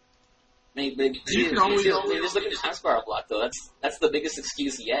 Just look at the Time Spiral block, though. That's the biggest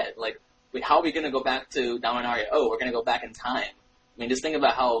excuse yet. Like, how are we going to go back to Dominaria? Oh, we're going to go back in time. I mean, just think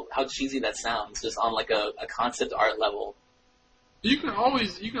about how cheesy that sounds, just on like a concept art level. You can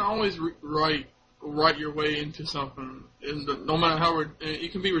always write your way into something, and no matter how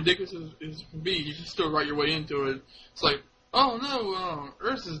it can be ridiculous as it can be, you can still write your way into it. It's like, oh no,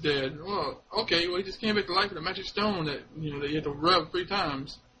 Ursa's dead. Well, okay, well he just came back to life with a magic stone that that you have to rub 3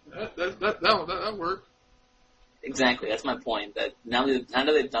 times. That work. Exactly, that's my point. That now that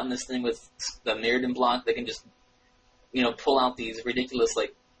they've done this thing with the Mirrodin block, they can just pull out these ridiculous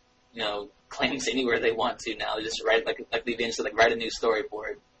claims anywhere they want to. Now they just write like the Avengers, like write a new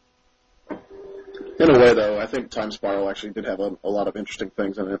storyboard. In a way, though, I think Time Spiral actually did have a lot of interesting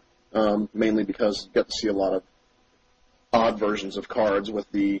things in it, mainly because you got to see a lot of odd versions of cards with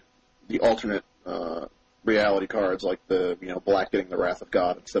the alternate reality cards, like the black getting the Wrath of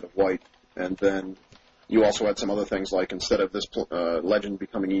God instead of white, and then you also had some other things like instead of this legend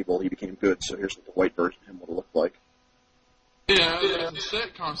becoming evil, he became good. So here's what the white version of him would have looked like. Yeah, the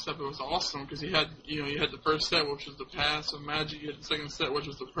set concept was awesome because you had the first set, which was the past of Magic. You had the second set, which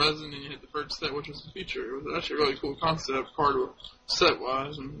was the present, and you had the third set, which was the future. It was actually a really cool concept, set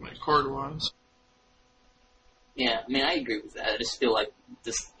wise and card wise. Yeah, I mean, I agree with that. I just feel like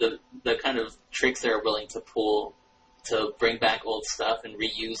the kind of tricks they're willing to pull to bring back old stuff and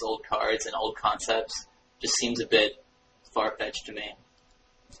reuse old cards and old concepts just seems a bit far-fetched to me.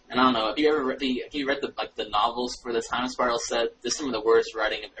 And I don't know, have you read the novels for the Time Spiral set? This is some of the worst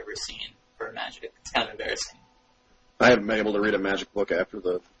writing I've ever seen for Magic. It's kind of embarrassing. I haven't been able to read a Magic book after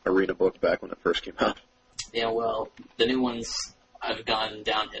the Arena book back when it first came out. Yeah, well, the new ones have gone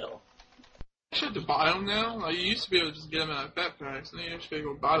downhill. You should have to buy them now. Like, you used to be able to just get them out of backpacks, and then you actually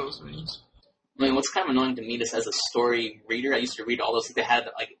go buy those things. I mean, what's kind of annoying to me is as a story reader, I used to read all those. They had,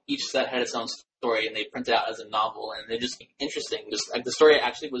 like, each set had its own story, and they printed out as a novel, and they're just interesting. Just, like, the story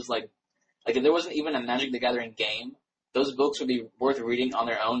actually was, like, if there wasn't even a Magic the Gathering game, those books would be worth reading on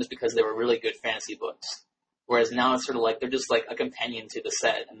their own just because they were really good fantasy books. Whereas now it's sort of like, they're just, like, a companion to the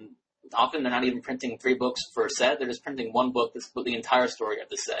set, and often they're not even printing 3 books for a set, they're just printing 1 book that's the entire story of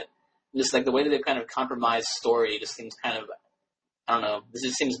the set. Just, like, the way that they've kind of compromised story just seems kind of, I don't know, this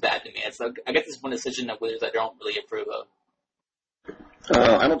just seems bad to me. It's like, I get this one decision of Wizards I don't really approve of.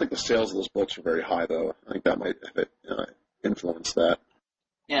 I don't think the sales of those books are very high, though. I think that might have influenced that.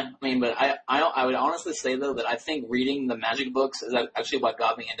 Yeah, I mean, but I would honestly say, though, that I think reading the Magic books is actually what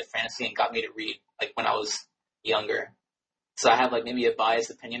got me into fantasy and got me to read, like, when I was younger. So I have, like, maybe a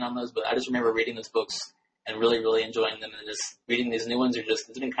biased opinion on those, but I just remember reading those books and really, really enjoying them, and just reading these new ones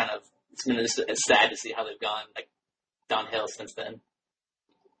it's been just it's sad to see how they've gone, like, downhill since then.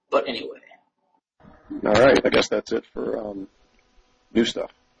 But anyway. All right, I guess that's it for new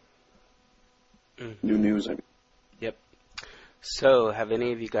stuff. Mm-hmm. New news, I mean. Yep. So, have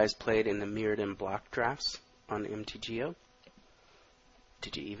any of you guys played in the mirrored and block drafts on MTGO?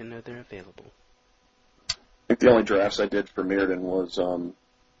 Did you even know they're available? I think the only drafts I did for Mirrodin was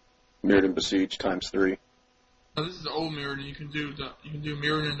Mirrodin Besiege ×3. Now, this is old Mirrodin. You can do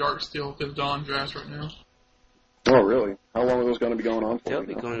Mirrodin and Darksteel with Dawn drafts right now. Oh, really? How long are those going to be going on for? They'll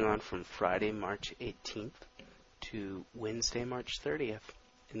be going on from Friday, March 18th to Wednesday, March 30th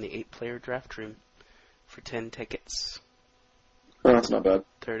in the 8-player draft room for 10 tickets. Oh, that's not bad.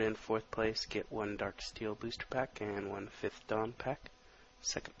 3rd and 4th place get 1 Darksteel booster pack and 1 5th Dawn pack.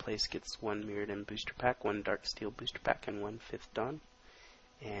 2nd place gets 1 Mirrodin booster pack, 1 Darksteel booster pack, and 1 5th Dawn.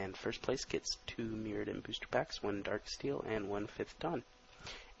 And 1st place gets 2 Mirrodin booster packs, 1 Darksteel, and 1 5th Dawn.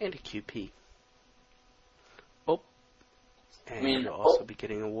 And a QP. And you'll also be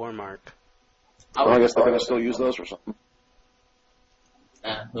getting a War Mark. I guess they're going to still use those or something.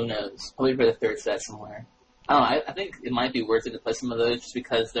 Who knows? Probably for the 3rd set somewhere. I don't know, I think it might be worth it to play some of those just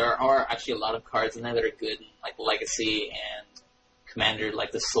because there are actually a lot of cards in there that are good, like Legacy and Commander,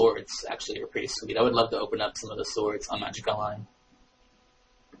 like the swords actually are pretty sweet. I would love to open up some of the swords on Magic Online.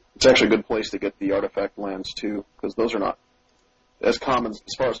 It's actually a good place to get the artifact lands, too, because those are not, as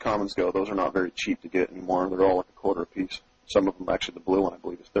far as commons go, those are not very cheap to get anymore. They're all like a quarter a piece. Some of them, actually, the blue one, I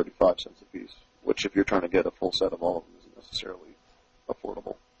believe, is 35 cents a piece, which, if you're trying to get a full set of all of them, isn't necessarily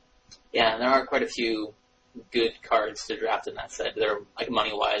affordable. Yeah, and there are quite a few good cards to draft in that set. They're, like,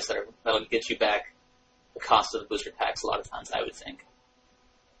 money-wise, that'll get you back the cost of the booster packs a lot of times, I would think.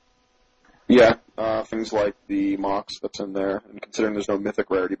 Yeah, things like the Mox that's in there, and considering there's no mythic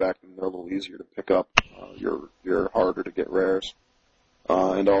rarity back then, they're a little easier to pick up. You're harder to get rares.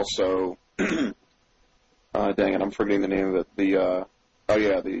 And also... dang it, I'm forgetting the name of it.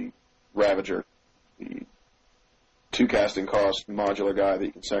 The Ravager. The 2 casting cost modular guy that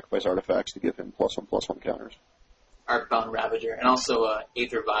you can sacrifice artifacts to give him +1/+1 counters. Arcbound Ravager. And also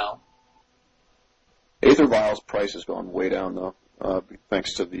Aether Vial. Aether Vial's price has gone way down, though,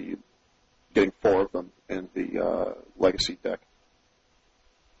 thanks to the getting 4 of them in the Legacy deck.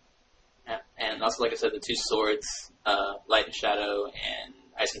 Yeah, and also, like I said, the 2 swords, Light and Shadow, and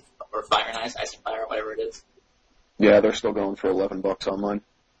Fire and Ice, Ice and Fire, whatever it is. Yeah, they're still going for $11 online.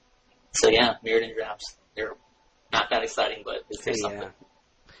 So yeah, Mirrodin drafts. They're not that exciting, but it's something.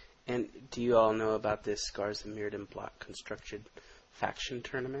 And do you all know about this Scars of Mirrodin Block Constructed Faction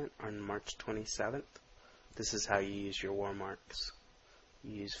Tournament on March 27th? This is how you use your War Marks.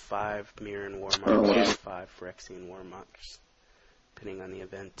 You use 5 Mirrodin War Marks or 5 Phyrexian War Marks, depending on the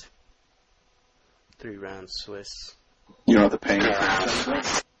event. 3 rounds Swiss. You know the pain.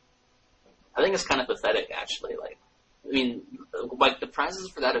 I think it's kind of pathetic, actually. Like, I mean, like the prizes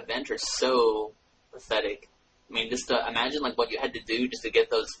for that event are so pathetic. I mean, just to imagine like what you had to do just to get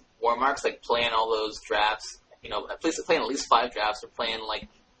those war marks, like playing all those drafts. You know, playing at least 5 drafts or playing like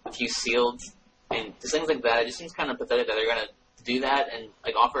a few sealed and just things like that. It just seems kind of pathetic that they're gonna do that and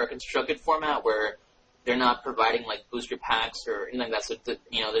like offer a constructed format where they're not providing like booster packs or anything like that. So they're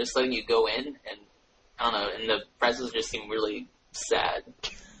just letting you go in and I don't know, and the prizes just seem really sad.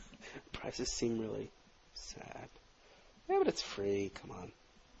 Prices seem really sad. Yeah, but it's free. Come on.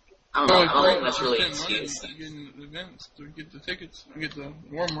 I don't think that's really an excuse. Getting events to get the tickets, to get the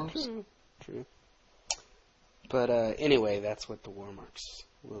war marks. True. But anyway, that's what the war marks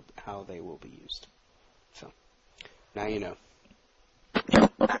how they will be used. So now you know.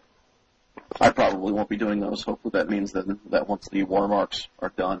 Okay. I probably won't be doing those. Hopefully that means that once the war marks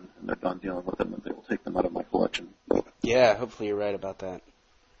are done and they're done dealing with them, that they will take them out of my collection. Yeah, hopefully you're right about that.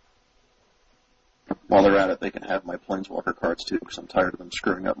 While they're at it, they can have my Planeswalker cards too, because I'm tired of them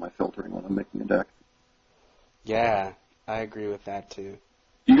screwing up my filtering when I'm making a deck. Yeah, I agree with that too.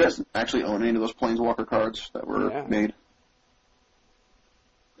 Do you guys actually own any of those Planeswalker cards that were made?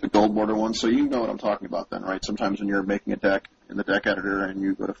 The gold border ones? So you know what I'm talking about then, right? Sometimes when you're making a deck in the deck editor and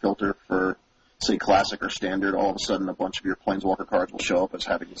you go to filter for, say, classic or standard, all of a sudden a bunch of your Planeswalker cards will show up as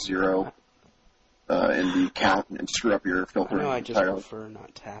having 0 in the count and screw up your filtering I just entirely. prefer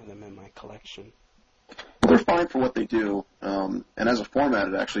not to have them in my collection. They're fine for what they do, and as a format,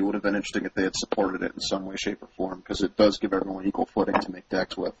 it actually would have been interesting if they had supported it in some way, shape, or form, because it does give everyone equal footing to make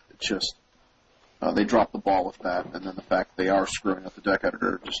decks with. It's just, they drop the ball with that, and then the fact they are screwing up the deck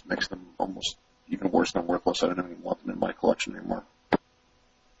editor just makes them almost even worse than worthless. I don't even want them in my collection anymore.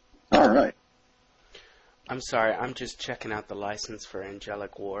 All right. I'm sorry, I'm just checking out the license for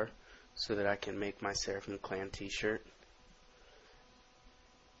Angelic War so that I can make my Seraphim Clan t-shirt.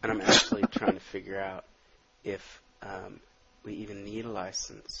 And I'm actually trying to figure out if we even need a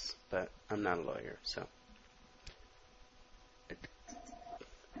license, but I'm not a lawyer, so.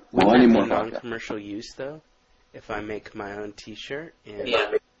 Well, I need more non-commercial use, though, if I make my own t-shirt,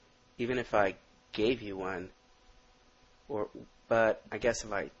 and even if I gave you one, but I guess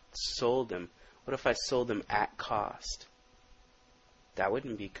if I sold them, what if I sold them at cost? That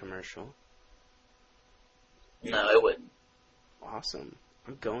wouldn't be commercial. No, it wouldn't. Awesome.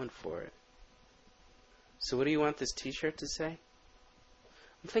 I'm going for it. So what do you want this t-shirt to say?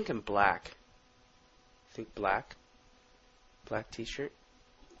 I'm thinking black. Think black? Black t-shirt?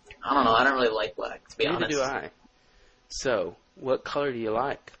 I don't know. I don't really like black, to be honest. Neither do I. So, what color do you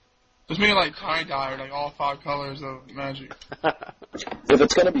like? Just make it like tie-dye, or like all 5 colors of magic. If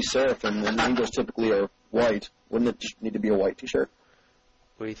it's going to be Seraphim, then the angels typically are white. Wouldn't it just need to be a white t-shirt?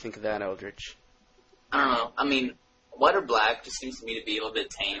 What do you think of that, Eldritch? I don't know. I mean, white or black just seems to me to be a little bit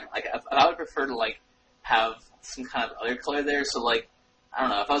tame. Like, I would prefer to, like, have some kind of other color there. So, like, I don't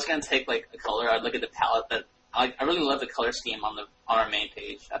know. If I was going to take, like, a color, I'd look at the palette that, I really love the color scheme on our main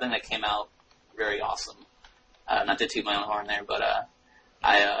page. I think that came out very awesome. Not to toot my own horn there, but,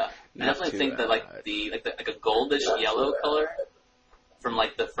 I definitely think that, like, a goldish yellow color from,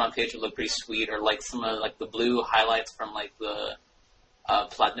 like, the front page would look pretty sweet, or, like, some of, like, the blue highlights from, like, the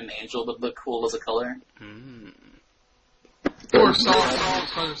Platinum Angel would look cool as a color. Mm. Or a solid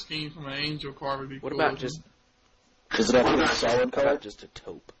color scheme from an angel card would be cool. What about just... Does it have to be a solid color? Just a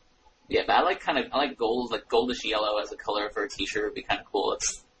taupe? Yeah, but I like gold, like goldish yellow as a color for a t-shirt would be kind of cool.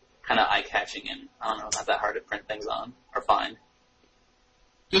 It's kind of eye-catching, and I don't know, not that hard to print things on or find.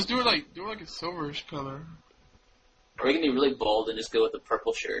 Just do it like a silverish color. Or we can be really bold and just go with the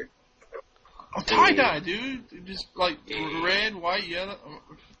purple shirt. Oh, tie-dye, dude. Just like red, white,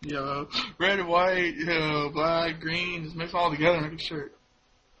 yellow, red, white, black, green. Just mix it all together and make a shirt.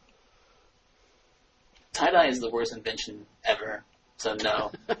 Tie-dye is the worst invention ever. So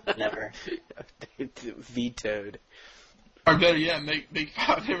no, never. Vetoed. Or better yet, make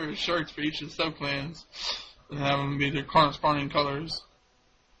 5 different shirts for each of the sub-clans and have them be their corresponding colors.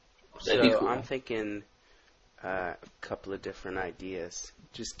 That'd be So cool. I'm thinking a couple of different ideas.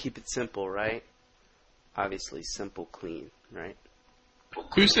 Just keep it simple, right? Obviously, simple, clean, right?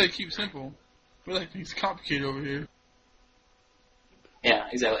 Who said keep simple? We like things complicated over here. Yeah,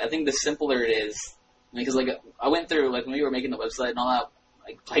 exactly. I think the simpler it is, because like I went through like when we were making the website and all that,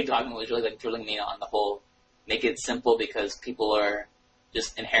 like Blake Dogman was really like drilling me on the whole make it simple because people are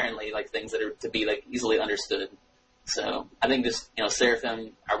just inherently like things that are to be like easily understood. So I think just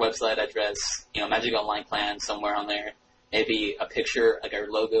Seraphim, our website address, Magic Online Clan somewhere on there, maybe a picture like our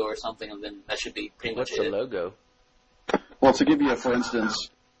logo or something, and then that should be pretty much What's the logo? Well, to give you a for instance,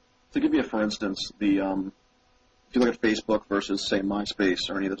 the if you look at Facebook versus say MySpace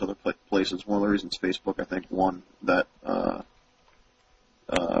or any of those other places, one of the reasons Facebook I think won that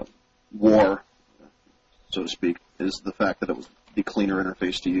war, so to speak, is the fact that it was the cleaner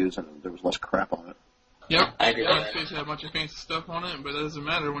interface to use and there was less crap on it. Yep. I agree with MySpace had a bunch of fancy stuff on it, but that doesn't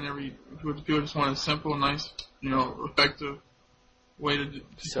matter whenever people just want a simple, nice, effective way to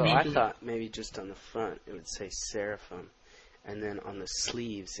So I thought maybe just on the front it would say Seraphim, and then on the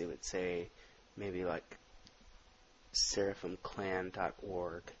sleeves it would say maybe like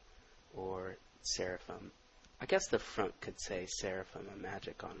seraphimclan.org or Seraphim. I guess the front could say Seraphim, a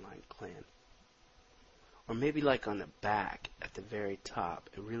Magic Online Clan. Or maybe like on the back at the very top,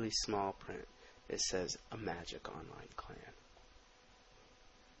 a really small print, it says a Magic Online clan.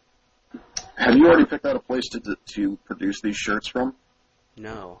 Have you already picked out a place to produce these shirts from?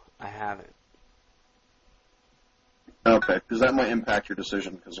 No, I haven't. Okay, because that might impact your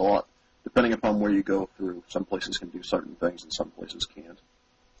decision, because a lot, depending upon where you go through, some places can do certain things and some places can't.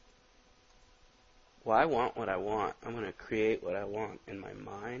 Well, I want what I want. I'm going to create what I want in my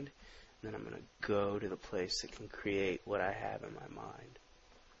mind, and then I'm going to go to the place that can create what I have in my mind.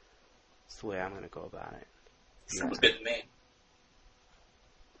 That's the way I'm going to go about it. Sounds good to me.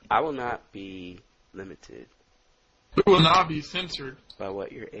 I will not be limited. It will not be censored. By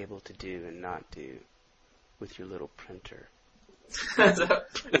what you're able to do and not do with your little printer. Is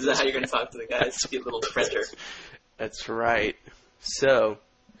that how you're going to talk to the guys? Your little printer. That's right. So,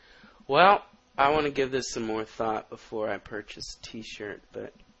 well, I want to give this some more thought before I purchase a t-shirt,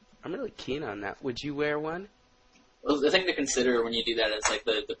 but I'm really keen on that. Would you wear one? Well, the thing to consider when you do that is like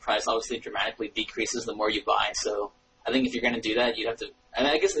the price obviously dramatically decreases the more you buy. So I think if you're going to do that, you'd have to. And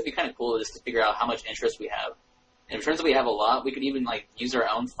I guess it'd be kind of cool just to figure out how much interest we have. And in terms of we have a lot, we could even like use our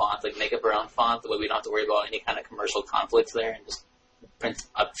own font, like make up our own font, the way we don't have to worry about any kind of commercial conflicts there, and just print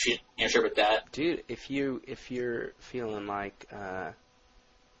up shirt with that. Dude, if you're feeling like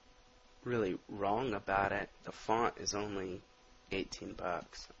really wrong about it, the font is only $18. I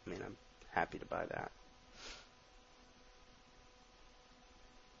mean, I'm happy to buy that.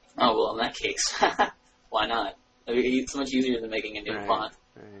 Oh, well, in that case, why not? It's so much easier than making a new font.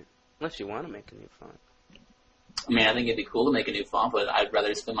 Right. Unless you want to make a new font. I mean, I think it'd be cool to make a new font, but I'd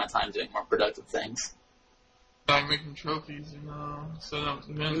rather spend my time doing more productive things. Like making trophies and setting up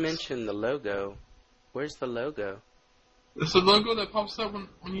events. You mentioned the logo. Where's the logo? It's a logo that pops up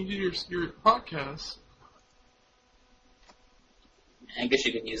when you do your podcast. I guess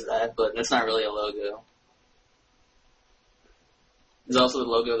you could use that, but that's not really a logo. There's also the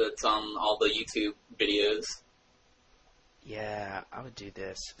logo that's on all the YouTube videos. Yeah, I would do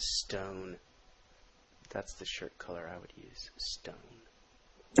this. Stone. That's the shirt color I would use. Stone.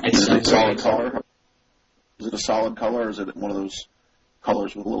 Is it a solid color? Is it a solid color, or is it one of those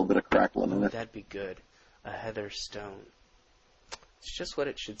colors with a little bit of crackling in it? That'd be good. A heather stone. It's just what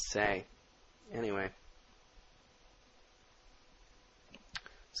it should say. Anyway.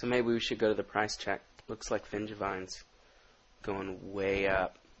 So maybe we should go to the price check. Looks like Vengevine's going way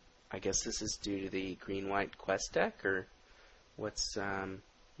up. I guess this is due to the green-white quest deck, or what's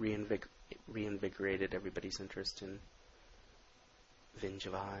reinvigorated everybody's interest in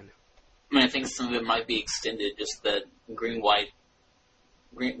Vengevine. I mean, I think some of it might be extended, just that green and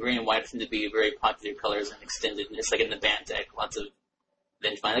white seem to be very popular colors and extended, and it's like in the band deck, lots of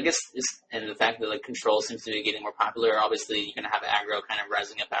Vengevine. I guess, and the fact that like control seems to be getting more popular, obviously you're going to have aggro kind of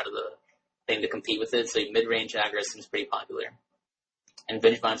rising up out of the thing to compete with it, so mid-range aggro seems pretty popular. And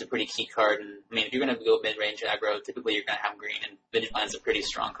Vengevine's a pretty key card, and I mean, if you're going to go mid-range aggro, typically you're going to have green, and Vengevine's a pretty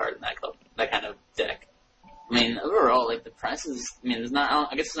strong card in that kind of deck. I mean, overall, like, the prices, I mean,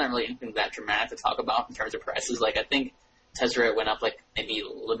 I guess there's not really anything that dramatic to talk about in terms of prices. Like, I think Tezzeret went up, like, maybe a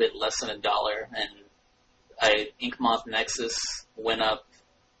little bit less than $1, and Inkmoth Nexus went up,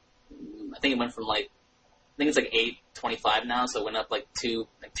 I think it went from, like, I think it's, like, $8.25 now, so it went up, like, $2,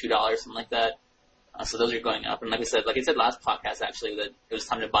 something like that. So those are going up. And like I said last podcast, actually, that it was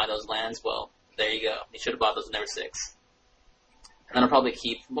time to buy those lands. Well, there you go. You should have bought those when they were 6. And then I'll probably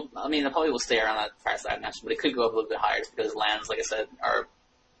I probably will stay around that price that I mentioned, but it could go up a little bit higher just because lands, like I said, are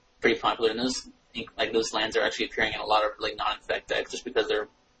pretty popular. And those lands are actually appearing in a lot of, like, non-infect decks just because they're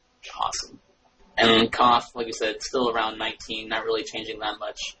awesome. And Koth, like you said, still around 19, not really changing that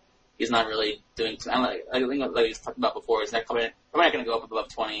much. He's not really doing. I think like we talked about before. He's probably not going to go up above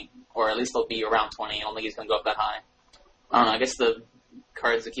 20, or at least they'll be around 20. I don't think he's going to go up that high. I don't know. I guess the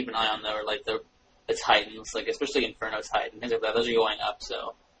cards to keep an eye on though are like the Titans, like especially Inferno Titan, things like that. Those are going up.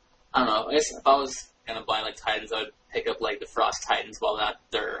 So I don't know. I guess if I was going to buy like Titans, I would pick up like the Frost Titans while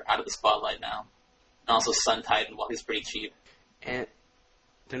they're out of the spotlight now, and also Sun Titan while he's pretty cheap. And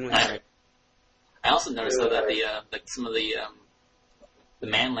then we have. I also noticed though that some of the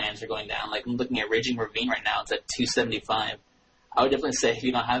man lands are going down. Like I'm looking at Raging Ravine right now; it's at 275. I would definitely say if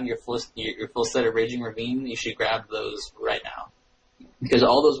you don't have your full set of Raging Ravine, you should grab those right now, because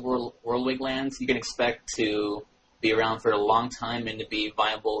all those Worldwing lands you can expect to be around for a long time and to be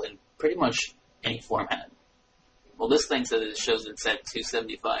viable in pretty much any format. Well, this thing says it shows it's at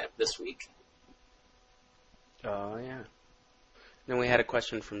 275 this week. Oh yeah. Then we had a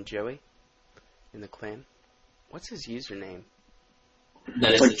question from Joey in the clan. What's his username?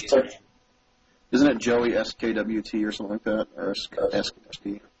 That is his username. Isn't it Joey SKWT or something like that? Or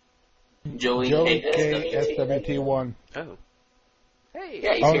SKWT? Joey KSWT1. Oh. Hey,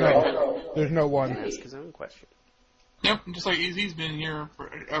 Yeah, he's Oh here right now. no, there's no he one. can ask his own question. Yep, just like Easy's been here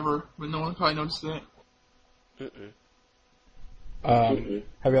forever, but no one probably noticed that.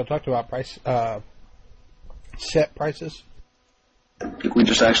 Have y'all talked about price set prices? I think we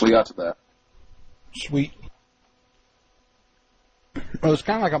just actually got to that. Sweet. Well, it's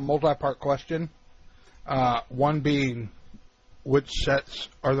kind of like a multi-part question. One being, which sets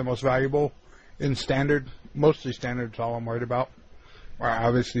are the most valuable in standard? Mostly standard is all I'm worried about.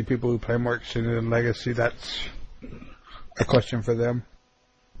 Obviously, people who play more extended and legacy, that's a question for them.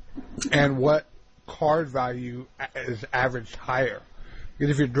 And what card value is averaged higher?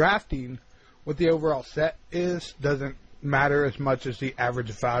 Because if you're drafting, what the overall set is doesn't matter as much as the average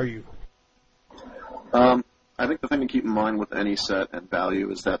value. I think the thing to keep in mind with any set and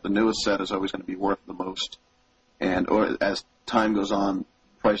value is that the newest set is always going to be worth the most. Or as time goes on,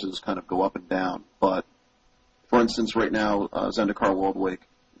 prices kind of go up and down. But, for instance, right now, Zendikar World Wake,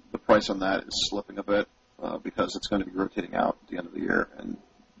 the price on that is slipping a bit because it's going to be rotating out at the end of the year. And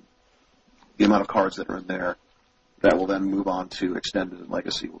the amount of cards that are in there that will then move on to Extended and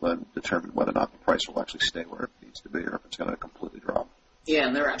Legacy will then determine whether or not the price will actually stay where it needs to be or if it's going to completely drop. Yeah,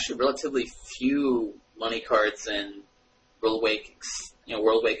 and there are actually relatively few money cards in World Wake,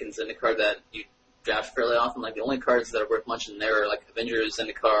 World Wake and Zendikar that you draft fairly often. Like, the only cards that are worth much in there are, like, Avengers,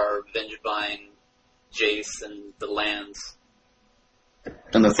 Zendikar, Vengevine, Jace, and the lands.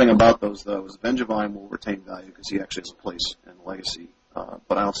 And the thing about those, though, is Vengevine will retain value because he actually has a place in Legacy.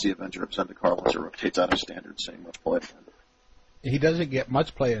 But I don't see Avenger of Zendikar once it rotates out of Standard seeing much play. He doesn't get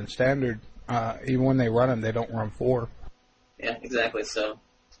much play in standard. Even when they run him, they don't run 4. Yeah, exactly. So,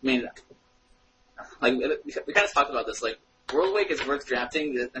 I mean, like, we kind of talked about this. Like, World Wake is worth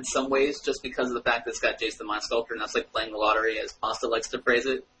drafting in some ways just because of the fact that it's got Jace the Mind Sculptor, and that's like playing the lottery, as Pasta likes to phrase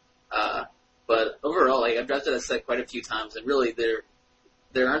it. But overall, like, I've drafted that set quite a few times, and really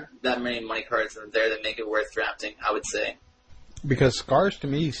there aren't that many money cards in there that make it worth drafting, I would say. Because Scars, to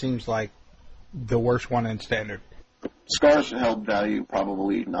me, seems like the worst one in standard. Scars held value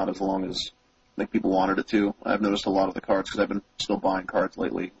probably not as long as I think people wanted it to. I've noticed a lot of the cards, because I've been still buying cards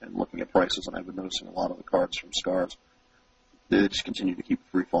lately and looking at prices, and I've been noticing a lot of the cards from Scars. They just continue to keep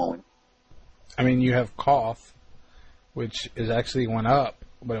free falling. I mean, you have Cough, which is actually went up,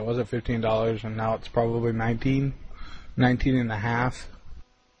 but it was at $15, and now it's probably $19 and a half.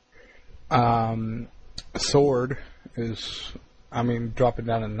 Sword is, dropping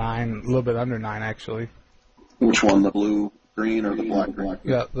down to 9, a little bit under 9, actually. Which one, the blue-green or the black-green?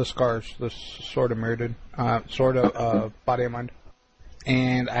 Yeah, the Scars, the Sword of Mirrodin, Sword of Body and Mind.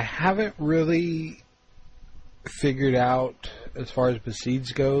 And I haven't really figured out, as far as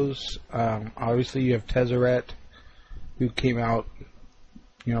Besiege goes, obviously you have Tezzeret, who came out,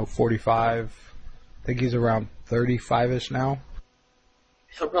 45. I think he's around 35-ish now.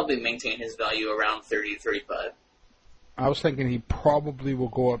 He'll probably maintain his value around 30 to 35. I was thinking he probably will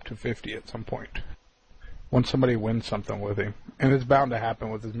go up to 50 at some point. Once somebody wins something with him. And it's bound to happen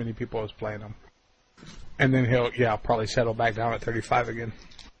with as many people as playing him. And then he'll probably settle back down at 35 again.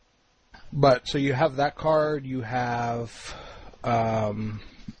 But, so you have that card, you have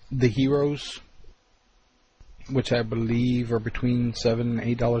the Heroes, which I believe are between $7 and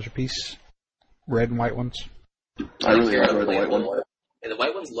 $8 a piece. Red and white ones. I really enjoy the white one. Yeah, the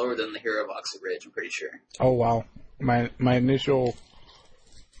white one's lower than the Hero of Oxid Ridge, I'm pretty sure. Oh, wow. My initial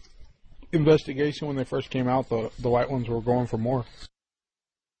investigation when they first came out, the white ones were going for more.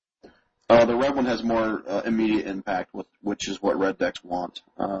 The red one has more immediate impact, which is what red decks want.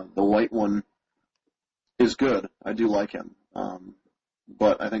 The white one is good. I do like him.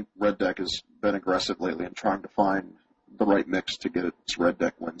 But I think red deck has been aggressive lately in trying to find the right mix to get its red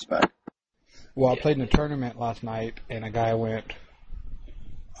deck wins back. Well, I played in a tournament last night, and a guy went...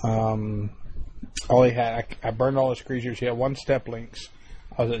 all he had, I burned all his creatures. He had 1 step links.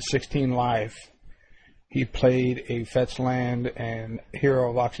 I was at 16 life. He played a fetch land and Hero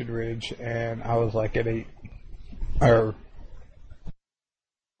of Oxid Ridge, and I was like at 8. Or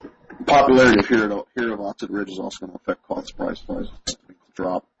popularity of Hero of Oxid Ridge is also going to affect cost price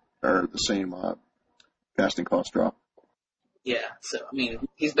drop, or the same casting cost drop. Yeah, so I mean,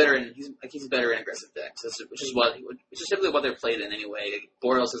 he's better in aggressive decks, which is typically what they're played in anyway.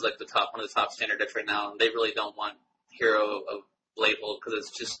 Boros is like one of the top standard decks right now, and they really don't want Hero of Bladehold because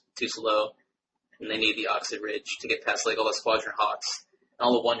it's just too slow, and they need the Oxid Ridge to get past like all the Squadron Hawks and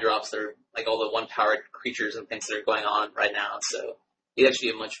all the 1-drops that are like all the 1-powered creatures and things that are going on right now. So he's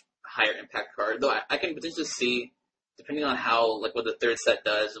actually a much higher impact card, though I can potentially see, depending on how like what the third set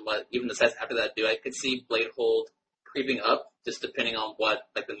does and what even the sets after that do, I could see Bladehold creeping up, just depending on what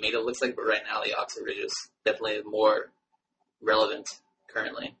like the meta looks like. But right now, the Oxid Ridge is definitely more relevant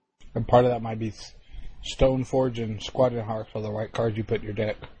currently. And part of that might be Stoneforge and Squadron Hawks are the right cards you put in your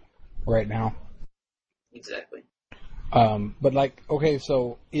deck right now. Exactly. But like, okay,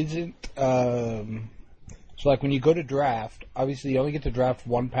 so isn't so like when you go to draft, obviously you only get to draft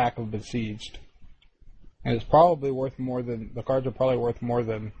one pack of Besieged, and it's probably worth more than the cards are probably worth more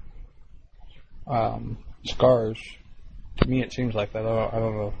than Scars. To me, it seems like that. I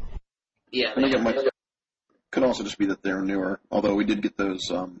don't know. Yeah. I think it could also just be that they're newer. Although we did get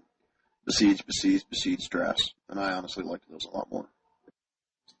those Besieged drafts, and I honestly liked those a lot more.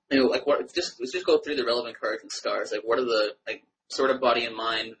 Like what? Let's just go through the relevant cards and Scars. Like, what are the sort of Body and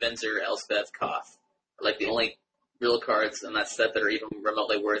Mind, Venzer, Elspeth, Koth? Like the only real cards in that set that are even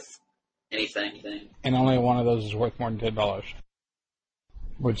remotely worth anything. And only one of those is worth more than $10,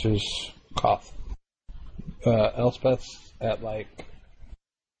 which is Koth. Elspeth's at like.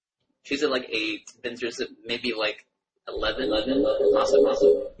 She's at like 8. Venzer's at maybe like 11.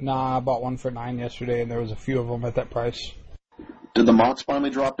 Possibly. Nah, I bought one for $9 yesterday, and there was a few of them at that price. Did the Mox finally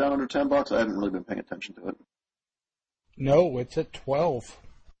drop down under $10? I haven't really been paying attention to it. No, it's at 12.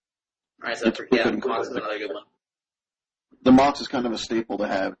 Alright, so Mox is another good one. The Mox is kind of a staple to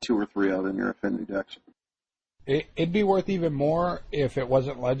have 2 or 3 of in your affinity decks. It'd be worth even more if it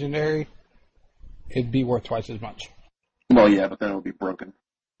wasn't legendary. It'd be worth twice as much. Well, yeah, but then it would be broken.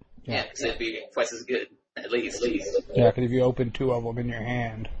 Yeah, because it'd be twice as good, at least. Yeah, because if you open 2 of them in your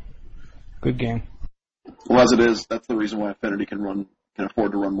hand, good game. Well, as it is, that's the reason why Affinity can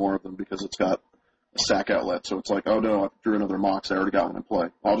afford to run more of them, because it's got a sack outlet. So it's like, oh no, I drew another Mox, I already got one in play.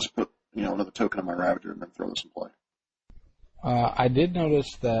 I'll just put another token on my Ravager and then throw this in play. I did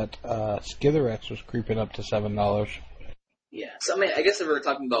notice that Skithirex was creeping up to $7. Yeah, so I mean, I guess if we're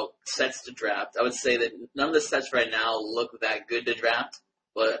talking about sets to draft, I would say that none of the sets right now look that good to draft.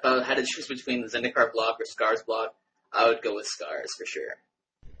 But if I had to choose between the Zendikar block or Scars block, I would go with Scars for sure.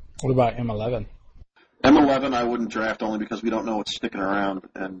 What about M11? M11 I wouldn't draft only because we don't know what's sticking around,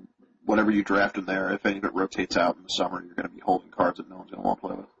 and whatever you draft in there, if any of it rotates out in the summer, you're going to be holding cards that no one's going to want to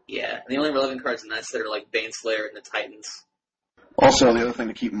play with. Yeah, and the only relevant cards in that set are like Baneslayer and the Titans. Also, the other thing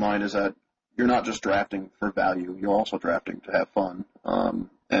to keep in mind is that you're not just drafting for value, you're also drafting to have fun.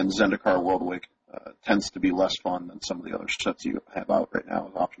 And Zendikar Worldwake tends to be less fun than some of the other sets you have out right now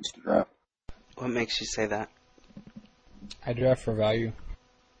as options to draft. What makes you say that? I draft for value.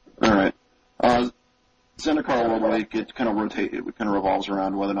 All right. Zendikar Worldwake, it kind of revolves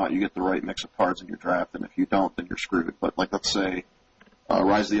around whether or not you get the right mix of cards in your draft, and if you don't, then you're screwed. But like, let's say,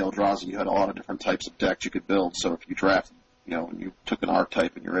 Rise of the Eldrazi, you had a lot of different types of decks you could build, so if you drafted, and you took an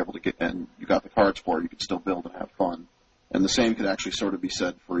archetype and you're able to get, and you got the cards for it, you could still build and have fun. And the same could actually sort of be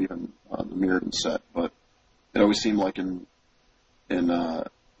said for even the Mirrodin set, but it always seemed like in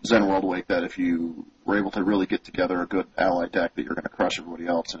Zen Worldwake that if you were able to really get together a good ally deck, that you're going to crush everybody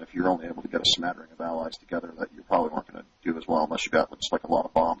else, and if you're only able to get a smattering of allies together, that you probably weren't going to do as well unless you got just like a lot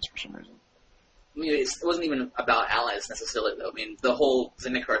of bombs for some reason. I mean, it wasn't even about allies necessarily, though. I mean, the whole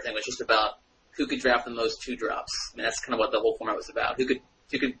Zendikar thing was just about who could draft the most 2-drops. I mean, that's kind of what the whole format was about. Who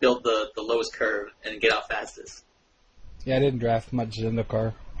could build the lowest curve and get out fastest. Yeah, I didn't draft much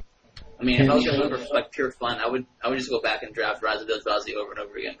Zendikar. I mean, if I was going to go for like pure fun, I would just go back and draft Rise of the Eldrazi over and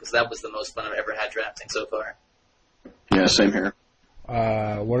over again, because that was the most fun I've ever had drafting so far. Yeah, same here.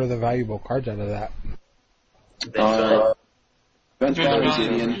 What are the valuable cards out of that?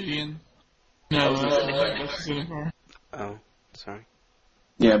 Vengevine, Gideon. No, that's Zendikar. Oh, sorry.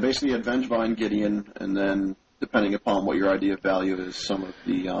 Yeah, basically you had Vengevine, Gideon, and then depending upon what your idea of value is, some of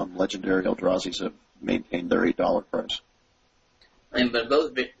the legendary Eldrazi's have maintained their $8 price. I mean, but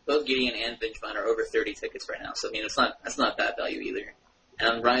both Gideon and Vengevine are over 30 tickets right now, so I mean, that's not bad value either.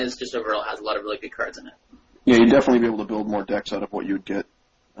 And Rise just overall has a lot of really good cards in it. Yeah, you'd definitely be able to build more decks out of what you'd get,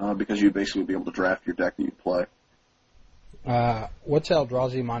 because you'd basically be able to draft your deck that you'd play. What's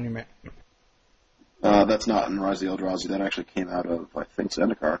Eldrazi Monument? That's not in Rise of the Eldrazi. That actually came out of, I think,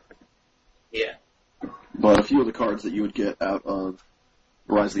 Zendikar. Yeah. But a few of the cards that you would get out of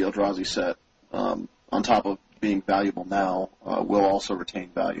the Rise of the Eldrazi set, on top of being valuable now, will also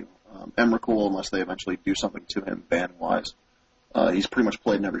retain value. Emrakul, unless they eventually do something to him ban-wise, he's pretty much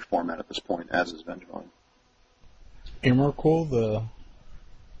played in every format at this point, as is Vengevine. Emrakul, the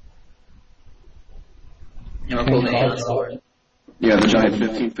Yeah, the giant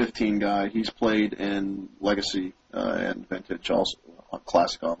 15/15 guy. He's played in Legacy and Vintage, also on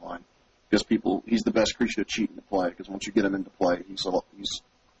Classic Online. Because he's the best creature to cheat into play. Because once you get him into play, he's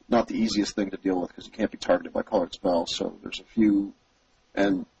not the easiest thing to deal with because he can't be targeted by colored spells. So there's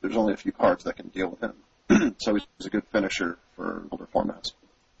only a few cards that can deal with him. So he's a good finisher for older formats.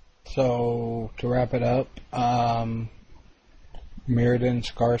 So to wrap it up, Mirrodin,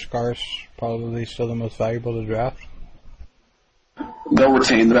 Scar's probably still the most valuable to draft. They'll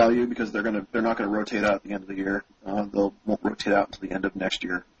retain the value because they're not going to rotate out at the end of the year. They'll won't rotate out until the end of next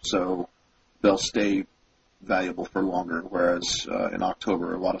year, so they'll stay valuable for longer. Whereas in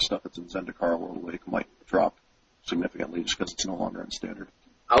October, a lot of stuff that's in Zendikar World Wake might drop significantly just because it's no longer in standard.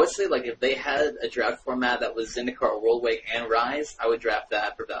 I would say, like, if they had a draft format that was Zendikar, World Wake, and Rise, I would draft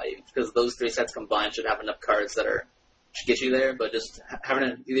that for value because those three sets combined should have enough cards that should get you there. But just having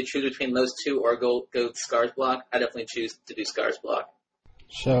to either choose between those two or go Scar's block, I definitely choose to do Scar's block.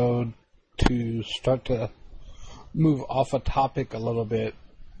 So, to start to move off a topic a little bit,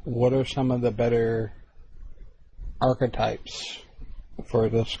 what are some of the better archetypes for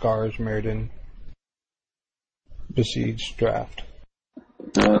the Scar's Mirrodin Besieged draft?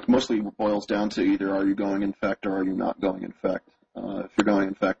 It mostly boils down to either are you going Infect or are you not going Infect. If you're going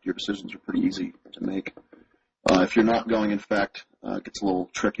Infect, your decisions are pretty easy to make. If you're not going Infect, it gets a little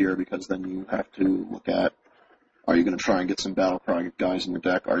trickier because then you have to look at, are you going to try and get some Battlecry guys in your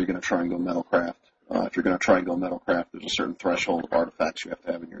deck? Are you going to try and go Metalcraft? If you're going to try and go Metalcraft, there's a certain threshold of artifacts you have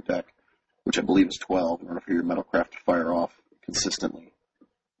to have in your deck, which I believe is 12 in order for your Metalcraft to fire off consistently.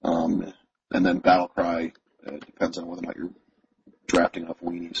 And then Battlecry, depends on whether or not you're drafting enough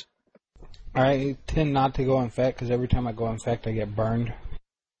weenies. I tend not to go Infect because every time I go Infect, I get burned.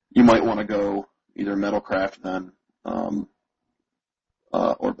 You might want to go either Metalcraft then, or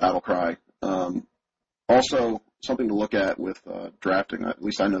Battlecry. Also, something to look at with drafting, at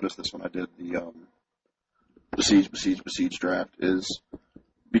least I noticed this when I did the Besiege draft, is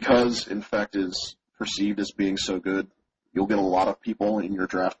because Infect is perceived as being so good, you'll get a lot of people in your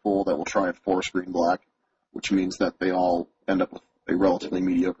draft pool that will try and force green-black, which means that they all end up with a relatively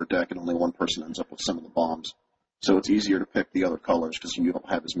mediocre deck and only one person ends up with some of the bombs. So it's easier to pick the other colors because you don't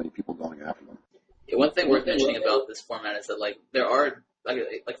have as many people going after them. Yeah, one thing worth mentioning about this format is that, like, there are,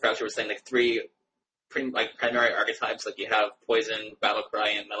 like Fracture was saying, like, three primary archetypes. Like, you have Poison,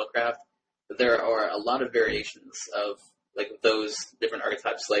 Battlecry, and Metalcraft. But there are a lot of variations of, like, those different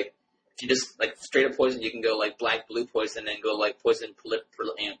archetypes. Like, if you just, like, straight up Poison, you can go, like, Black-Blue Poison and go, like, Poison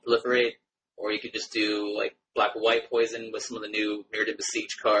Proliferate. Or you could just do, like, Black-White Poison with some of the new Mirrodin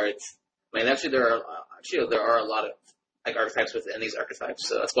Besiege cards. I mean, actually, there are a lot of, like, archetypes within these archetypes.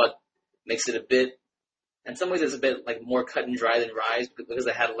 So that's what makes it a bit, in some ways, it's a bit, like, more cut and dry than Rise because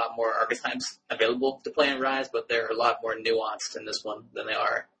they had a lot more archetypes available to play in Rise, but they're a lot more nuanced in this one than they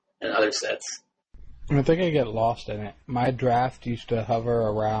are in other sets. I think I get lost in it. My draft used to hover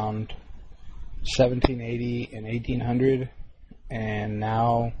around 1780 and 1800, and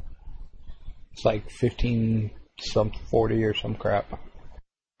now it's like 1540 or some crap.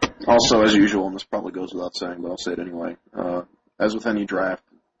 Also, as usual, and this probably goes without saying, but I'll say it anyway, as with any draft,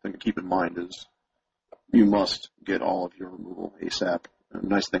 the thing to keep in mind is you must get all of your removal ASAP. And the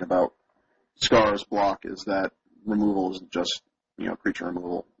nice thing about Scar's block is that removal isn't just, creature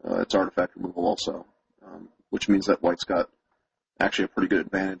removal. It's artifact removal also, which means that White's got actually a pretty good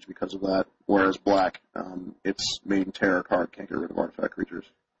advantage because of that, whereas Black, its main terror card can't get rid of artifact creatures.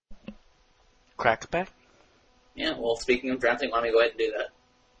 Crack back? Yeah, well, speaking of drafting, why don't we go ahead and do that?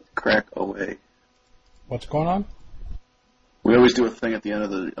 Crack away. What's going on? We always do a thing at the end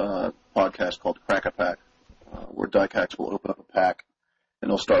of the podcast called Crack a Pack, where Diecast will open up a pack,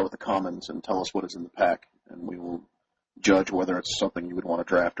 and they'll start with the commons and tell us what is in the pack, and we will judge whether it's something you would want to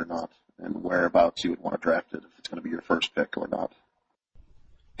draft or not, and whereabouts you would want to draft it, if it's going to be your first pick or not.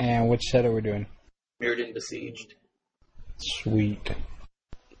 And which set are we doing? Mirrodin Besieged. Sweet.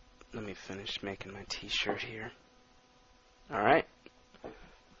 Let me finish making my t-shirt here. Alright.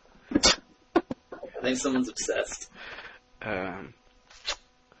 I think someone's obsessed.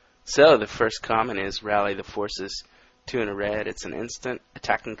 So the first common is Rally the Forces. 2 in a red. It's an instant.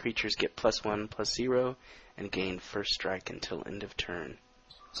 Attacking creatures get +1/+0 and gain first strike until end of turn.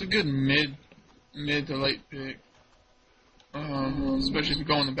 It's a good mid to late pick, especially if you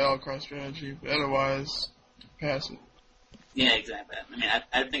go on the Battlecry strategy. But otherwise, pass it. Yeah, exactly. I mean,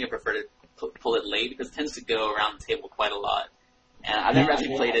 I think I prefer to pull it late because it tends to go around the table quite a lot. And I've never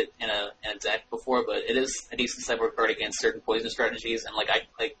actually played it in a deck before, but it is a decent sideboard card against certain poison strategies, and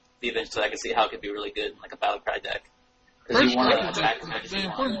the event, so I can see how it could be really good in like a Battlecry deck. Because you want to attack as much as the you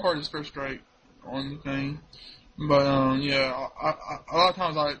important want. part is first strike on the thing. But yeah, a lot of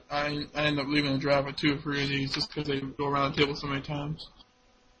times I end up leaving the draft with 2 or 3 of these just because they go around the table so many times.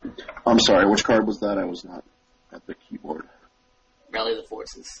 I'm sorry, which card was that? I was not at the keyboard. Rally the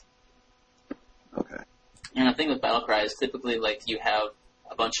Forces. Okay. And the thing with Battlecry is typically like you have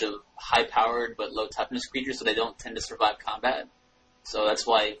a bunch of high-powered but low-toughness creatures, so they don't tend to survive combat. So that's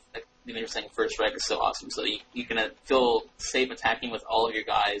why like, you're saying First Strike is so awesome. So you can feel safe attacking with all of your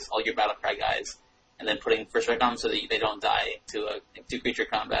guys, all your battle cry guys, and then putting First Strike on them so that they don't die to a two-creature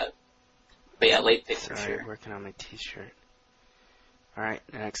combat. But yeah, late pick for sure. Working on my t-shirt. Alright,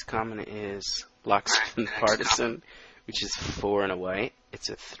 the next common is Locksmith Partisan, which is 4 and a white. It's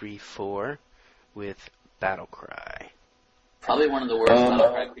a 3/4 with Battle Cry. Probably one of the worst Battle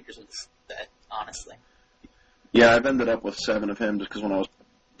Cry creatures in this set, honestly. Yeah, I've ended up with 7 of him just because when I was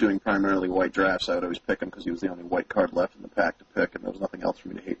doing primarily white drafts, I would always pick him because he was the only white card left in the pack to pick, and there was nothing else for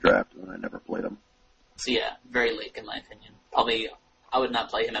me to hate draft, and I never played him. So yeah, very late in my opinion. Probably, I would not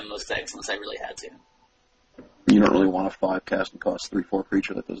play him in most decks unless I really had to. You don't really want a 5 cast and cost 3/4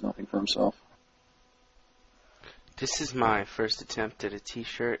 creature that does nothing for himself. This is my first attempt at a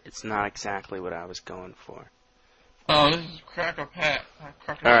t-shirt. It's not exactly what I was going for. Oh, this is Crack Up Hat.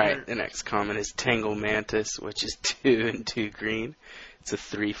 Alright, the next common is Tangle Mantis, which is 2 and 2 green. It's a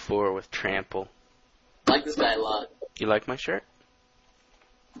 3/4 with Trample. I like this guy a lot. You like my shirt?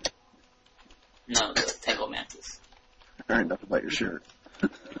 No, the Tangle Mantis. Alright, enough about your shirt.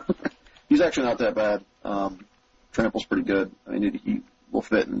 He's actually not that bad. Trample's pretty good. I mean, he will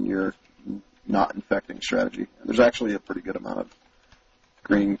fit in your not infecting strategy. And there's actually a pretty good amount of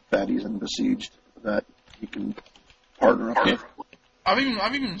green fatties and besieged that he can partner up with. I've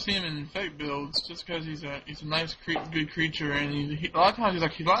even seen him in fake builds just because he's a nice good creature, and a lot of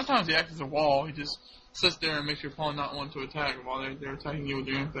times he acts as a wall. He just sits there and makes your opponent not want to attack while they're attacking you with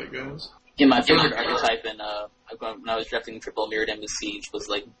your infect guys. Yeah, my favorite archetype in when I was drafting triple mirrored and besiege was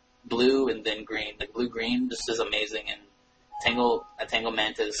like blue and then green. Like blue-green just is amazing, and Tangle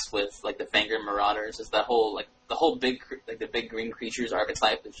Mantis with like the Fanger Marauders is that whole the big green creatures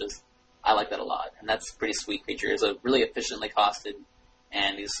archetype is just, I like that a lot, and that's a pretty sweet creature. It's a really efficiently costed,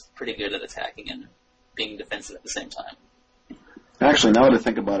 and he's pretty good at attacking and being defensive at the same time. Actually, now that I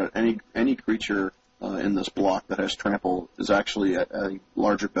think about it, any creature in this block that has Trample is actually at a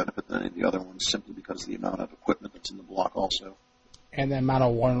larger benefit than any of the other ones, simply because of the amount of equipment that's in the block also. And the amount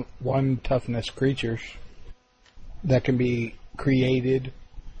of one toughness creatures that can be created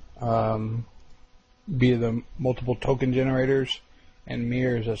via the multiple token generators and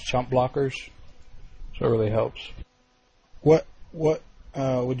mirrors as chump blockers. So it really helps. What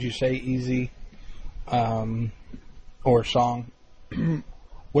would you say, Easy or Song?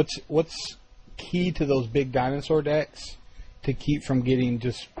 What's key to those big dinosaur decks to keep from getting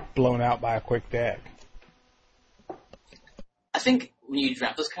just blown out by a quick deck? I think when you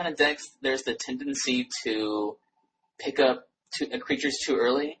draft those kind of decks, there's the tendency to pick up creatures too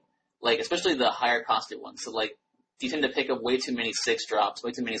early, like especially the higher costed ones. So like you tend to pick up way too many 6 drops,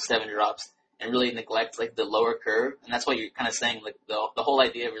 way too many 7 drops, and really neglect like the lower curve. And that's why you're kind of saying like the whole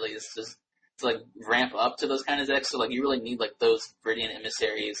idea really is just to like ramp up to those kind of decks. So like you really need like those Viridian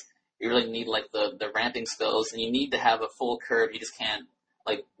Emissaries. You really need like the ramping spells, and you need to have a full curve. You just can't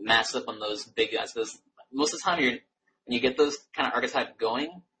like mass up on those big guys, because most of the time when you get those kind of archetype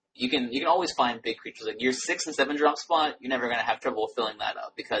going, you can always find big creatures. Like your 6 and 7 drop spot, you're never going to have trouble filling that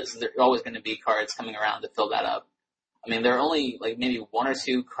up, because there are always going to be cards coming around to fill that up. I mean, there are only like maybe 1 or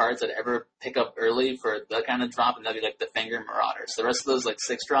 2 cards that ever pick up early for that kind of drop, and that'd be like the Fanger Marauders. The rest of those like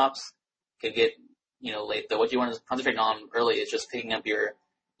 6 drops could get late. Though what you want to concentrate on early is just picking up your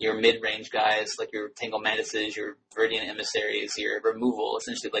mid-range guys, like your Tangle Mantises, your Viridian Emissaries, your removal,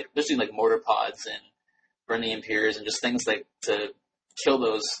 essentially especially like Mortar Pods and Burn the Imperials, and just things like to kill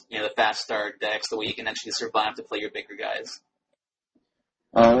those, the fast start decks, the way you can actually survive to play your bigger guys.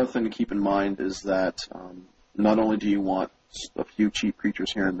 Another thing to keep in mind is that not only do you want a few cheap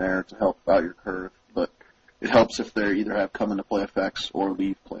creatures here and there to help out your curve, but it helps if they either have come into play effects or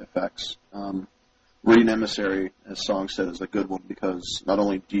leave play effects. Reading Emissary, as Song said, is a good one, because not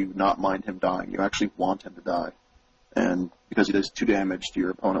only do you not mind him dying, you actually want him to die. And because he does 2 damage to your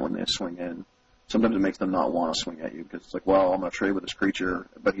opponent when they swing in, sometimes it makes them not want to swing at you, because it's like, well, I'm going to trade with this creature,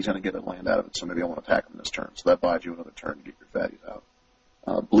 but he's going to get a land out of it, so maybe I want to attack him this turn. So that buys you another turn to get your fatties out.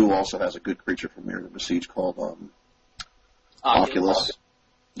 Blue also has a good creature from Mirror of the Besiege called Oculus.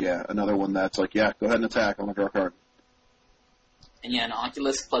 Yeah, another one that's like, yeah, go ahead and attack. I want to draw a card. And yeah, an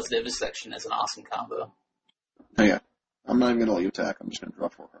Oculus plus Vivisection is an awesome combo. Oh, yeah. I'm not even going to let you attack. I'm just going to draw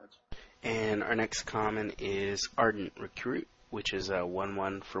 4 cards. And our next common is Ardent Recruit, which is a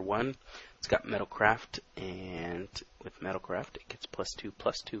 1/1 for 1. It's got Metalcraft, and with Metalcraft, it gets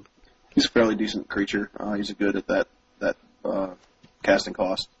 +2/+2. He's a fairly decent creature. He's good at that casting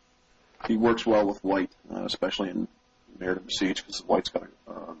cost. He works well with white, especially in Merit of Besiege, because white's got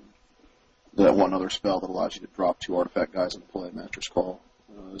that one other spell that allows you to drop 2 artifact guys into play, Mattress Call,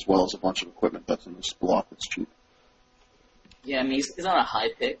 as well as a bunch of equipment that's in this block that's cheap. Yeah, I mean, he's not a high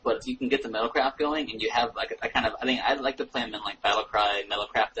pick, but if you can get the Metalcraft going, and you have, like, I think I'd like to play him in, like, Battlecry,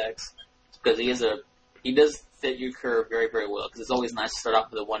 Metalcraft decks, because he does fit your curve very, very well, because it's always nice to start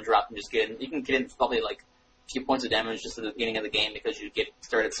off with a 1-drop and just you can get in probably, like, a few points of damage just at the beginning of the game because you get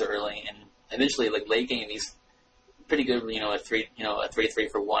started so early, and eventually, like, late game, he's pretty good, a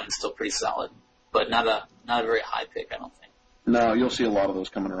 3-3 for 1 is still pretty solid, but not a very high pick, I don't think. No, you'll see a lot of those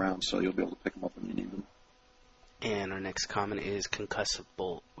coming around, so you'll be able to pick them up when you need them. And our next common is Concussive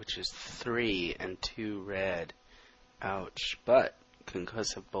Bolt, which is 3 and 2 red. Ouch. But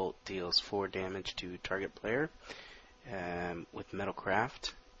Concussive Bolt deals 4 damage to target player with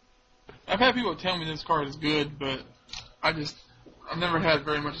Metalcraft. I've had people tell me this card is good, but I've never had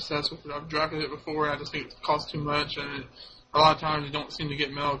very much success with it. I've drafted it before, and I just think it costs too much, and a lot of times you don't seem to get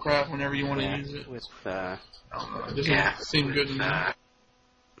Metalcraft whenever you want to use it. With, I don't know. It just doesn't seem good to me.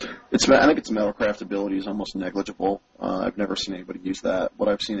 I think its Metalcraft ability is almost negligible. I've never seen anybody use that. What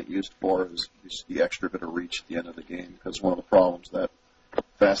I've seen it used for is the extra bit of reach at the end of the game, because one of the problems that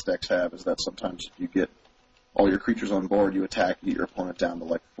fast decks have is that sometimes if you get all your creatures on board, you attack, you get your opponent down to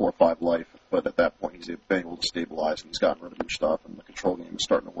like 4 or 5 life, but at that point he's been able to stabilize and he's gotten rid of your stuff, and the control game is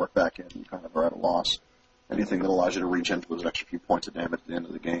starting to work back in, and you kind of are at a loss. Anything that allows you to reach into those extra few points of damage at the end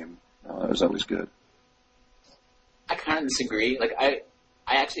of the game is always good. I kind of disagree. Like, I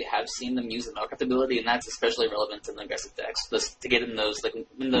actually have seen them use the Metalcraft ability, and that's especially relevant in the aggressive decks. To get in those, like,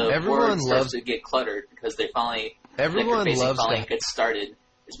 when the board starts to get cluttered, because they finally, get started,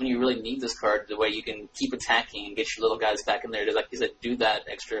 is when you really need this card, the way you can keep attacking and get your little guys back in there to, like you said, do that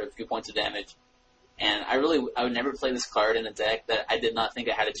extra few points of damage. And I would never play this card in a deck that I did not think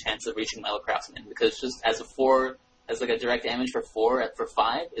I had a chance of reaching Metalcraft in, because just as a direct damage for 4 for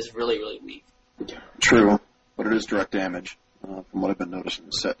 5 is really, really weak. True, but it is direct damage. From what I've been noticing,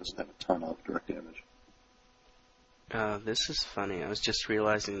 the set doesn't have a ton of direct damage. This is funny. I was just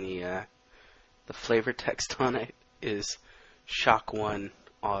realizing the flavor text on it is shock 1,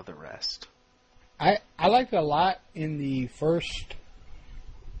 all the rest. I liked it a lot in the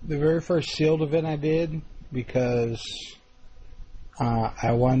very first sealed event I did, because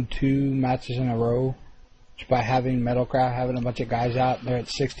I won 2 matches in a row just by having Metalcraft, having a bunch of guys out there at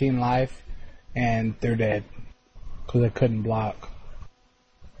 16 life, and they're dead because I couldn't block.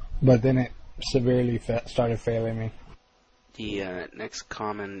 But then it severely started failing me. The next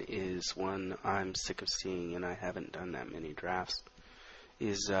common is one I'm sick of seeing, and I haven't done that many drafts,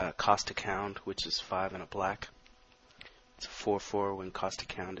 is Cost Account, which is 5 and a black. It's a 4/4 when Cost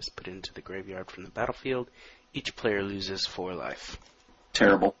Account is put into the graveyard from the battlefield. Each player loses 4 life.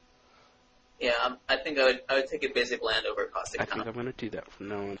 Terrible. Yeah, I think I would take a basic land over Cost Account. I think I'm going to do that from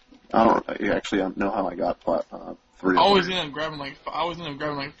now on. I don't know how I got 3. I always end up grabbing like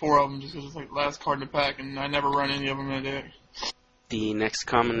 4 of them just because it's like the last card in the pack, and I never run any of them in a deck. The next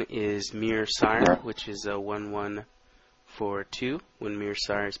common is Mirror Sire, which is a 1/1 for 2. When Mirror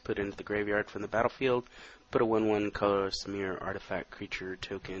Sire is put into the graveyard from the battlefield, put a 1/1 colorless mirror artifact creature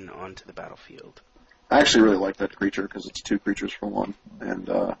token onto the battlefield. I actually really like that creature because it's 2 creatures for 1, and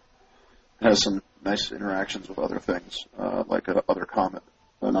it has some nice interactions with other things, like other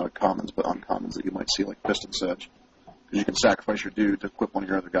not commons, but uncommons that you might see, like Piston Sedge. Because you can sacrifice your dude to equip one of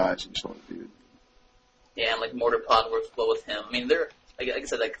your other guys, and you still have a dude. Yeah, and like Mortar Pod works well with him. I mean, they're like I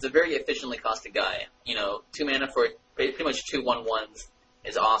said, like it's a very efficiently costed guy. 2 mana for pretty much 2 1/1s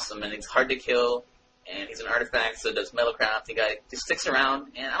is awesome, and it's hard to kill. And he's an artifact, so does Metalcraft. The guy just sticks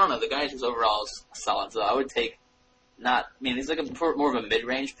around, and I don't know, the guy just overall is solid. So I would take he's like more of a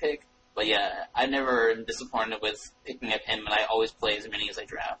mid-range pick, but yeah, I never am disappointed with picking up him, and I always play as many as I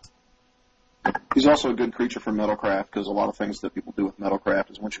draft. He's also a good creature for Metalcraft, because a lot of things that people do with Metalcraft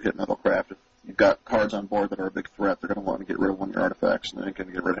is once you hit Metalcraft, if you've got cards on board that are a big threat, they're going to want to get rid of one of your artifacts, and then going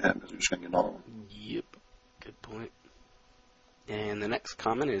to get rid of him because you're just going to get another one. Yep, good point. And the next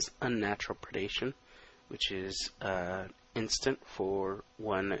common is Unnatural Predation, which is instant for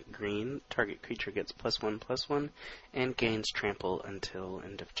 1 green. Target creature gets +1/+1 and gains trample until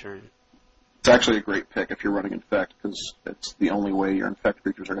end of turn. It's actually a great pick if you're running Infect, because it's the only way your Infect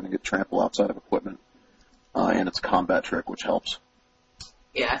creatures are going to get trample outside of equipment, and it's a combat trick, which helps.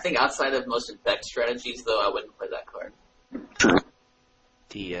 Yeah, I think outside of most Infect strategies, though, I wouldn't play that card. True.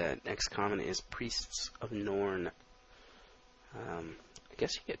 The next common is Priests of Norn. I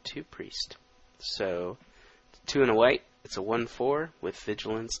guess you get 2 Priests. So, 2 and a white, it's a 1/4 with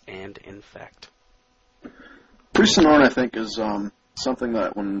Vigilance and Infect. Priests of Norn, I think, is something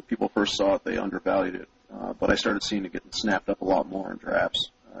that when people first saw it, they undervalued it. But I started seeing it getting snapped up a lot more in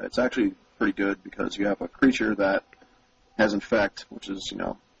drafts. It's actually pretty good because you have a creature that has Infect, which is,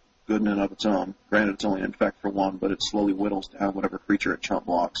 good in and of its own. Granted, it's only an infect for 1, but it slowly whittles down whatever creature it chump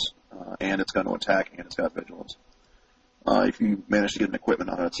blocks, and it's got no attacking, and it's got vigilance. If you manage to get an equipment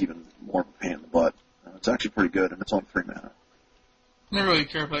on it, it's even more of a pain in the butt. It's actually pretty good, and it's only 3 mana. I don't really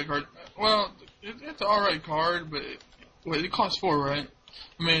care for that card. Well, it's an alright card, but it costs 4, right?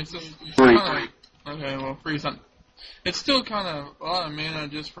 I mean, it's 3. Okay, well, 3's not. It's still kind of a lot of mana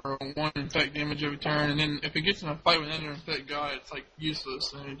just for 1 infect damage every turn, and then if it gets in a fight with another infect guy, it's like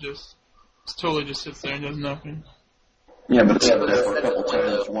useless, and it totally just sits there and does nothing. Yeah, but it's Yeah, but there for a that's couple the point,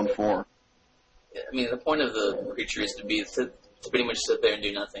 turns, though. 1/4. I mean, the point of the creature is to pretty much sit there and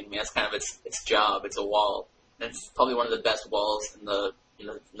do nothing. I mean, that's kind of its job. It's a wall. And it's probably one of the best walls in the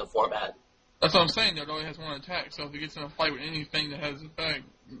format. That's what I'm saying, though. It only has 1 attack, so if it gets in a fight with anything that has effect,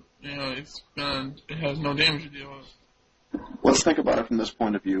 it has no damage to deal with. Let's think about it from this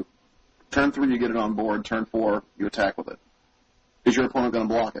point of view. Turn 3, you get it on board. Turn 4, you attack with it. Is your opponent going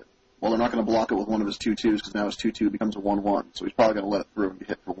to block it? Well, they're not going to block it with one of his 2/2s because now his 2/2 becomes a 1/1. So he's probably going to let it through and be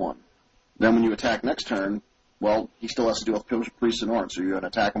hit for 1. Then when you attack next turn, well, he still has to deal with Priest and Orn. So you're going to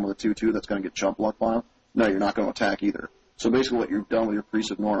attack him with a 2/2 that's going to get chump block by him? No, you're not going to attack either. So basically what you've done with your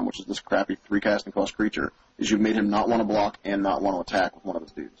Priest of Norm, which is this crappy 3 casting cost creature, is you've made him not want to block and not want to attack with one of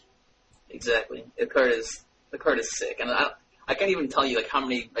his dudes. Exactly. The card is sick, and I can't even tell you like how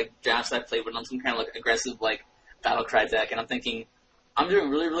many like drafts I've played when I'm some kind of like aggressive like battle cry deck, and I'm thinking I'm doing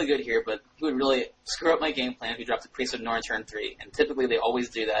really really good here, but he would really screw up my game plan if he drops a Priest of Norn turn 3, and typically they always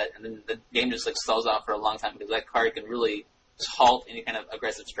do that, and then the game just like stalls out for a long time because that card can really just halt any kind of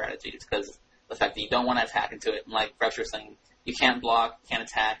aggressive strategy just because the fact that you don't want to attack into it, and like Fresh was saying, you can't block, you can't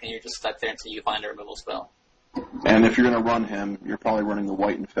attack, and you're just stuck there until you find a removal spell. And if you're going to run him, you're probably running the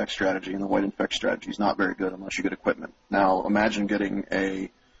white infect strategy, and the white infect strategy is not very good unless you get equipment. Now, imagine getting a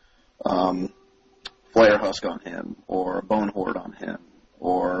Flare Husk on him, or a Bone Horde on him,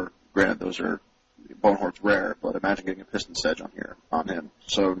 or, granted, Bone Horde's rare, but imagine getting a Piston Sedge on him.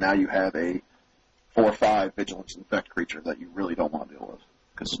 So now you have a 4/5 Vigilance Infect creature that you really don't want to deal with,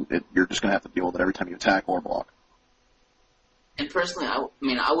 because you're just going to have to deal with it every time you attack or block. And personally,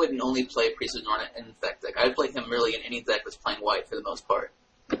 I wouldn't only play Priest of Norn in Infect deck. I'd play him really in any deck that's playing white for the most part.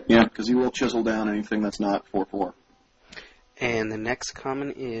 Yeah, because he will chisel down anything that's not 4/4. And the next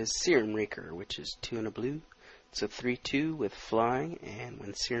common is Serum Raker, which is 2 and a blue. It's a 3/2 with flying, and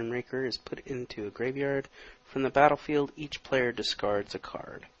when Serum Raker is put into a graveyard from the battlefield, each player discards a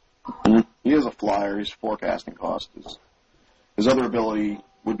card. He is a flyer. He's 4 casting cost. His other ability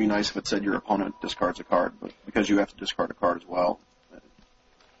would be nice if it said your opponent discards a card, but because you have to discard a card as well,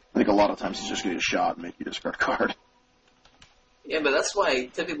 I think a lot of times it's just going to shot and make you discard a card. Yeah, but that's why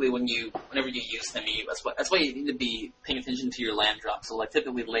typically whenever you use him, that's why you need to be paying attention to your land drop. So like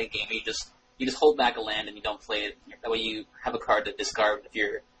typically late game, you just hold back a land and you don't play it. That way you have a card to discard if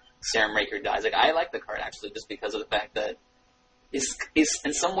your Serum Raker dies. Like I like the card actually just because of the fact that is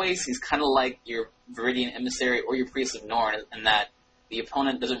in some ways he's kind of like your Viridian Emissary or your Priest of Norn in that the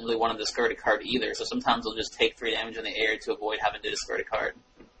opponent doesn't really want to discard a card either, so sometimes they'll just take 3 damage in the air to avoid having to discard a card.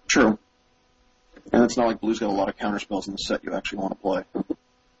 True. And it's not like Blue's got a lot of counterspells in the set you actually want to play.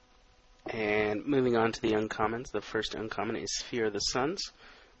 And moving on to the uncommons, the first uncommon is Sphere of the Suns,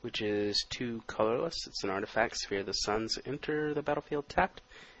 which is 2 colorless. It's an artifact. Sphere of the Suns enter the battlefield tapped,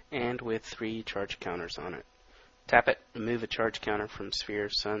 and with 3 charge counters on it. Tap it, remove a charge counter from Sphere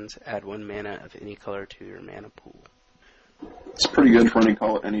of Suns, add 1 mana of any color to your mana pool. It's pretty good for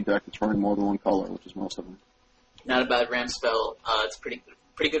any deck that's running more than 1 color, which is most of them. Not a bad ramp spell. It's pretty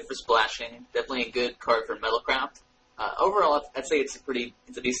good for splashing. Definitely a good card for Metalcraft. Overall, I'd say it's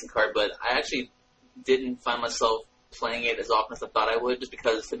a decent card, but I actually didn't find myself playing it as often as I thought I would, just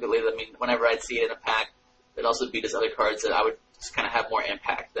because typically, whenever I'd see it in a pack, it'd also be just other cards that I would just kind of have more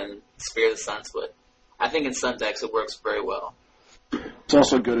impact than Sphere of the Suns would. I think in Sun decks it works very well. It's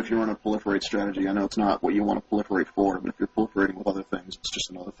also good if you run a proliferate strategy. I know it's not what you want to proliferate for, but if you're proliferating with other things, it's just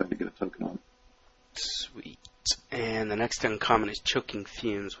another thing to get a token on. Sweet. And the next uncommon is Choking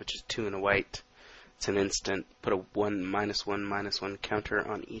Fumes, which is 2 and a white. It's an instant. Put a 1/1/1/1 counter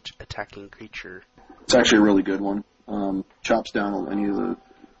on each attacking creature. It's actually a really good one. Chops down any of the...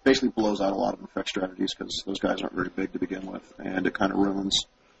 Basically blows out a lot of effect strategies because those guys aren't very big to begin with, and it kind of ruins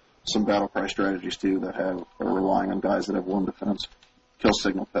some battle cry strategies, too, that are relying on guys that have 1 defense. Kills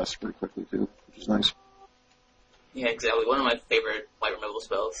signal pests pretty quickly, too, which is nice. Yeah, exactly. One of my favorite white removal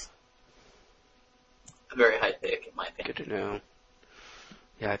spells. A very high pick, in my opinion. Good to know.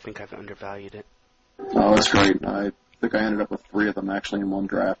 Yeah, I think I've undervalued it. Oh, that's great. I think I ended up with 3 of them actually in one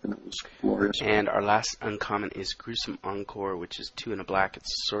draft, and it was glorious. And our last uncommon is Gruesome Encore, which is 2 and a black. It's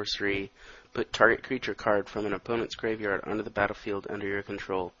a sorcery. Put target creature card from an opponent's graveyard onto the battlefield under your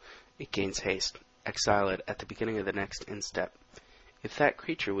control. It gains haste. Exile it at the beginning of the next end step. If that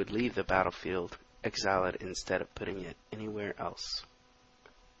creature would leave the battlefield, exile it instead of putting it anywhere else.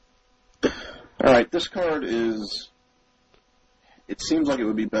 Alright, this card is... It seems like it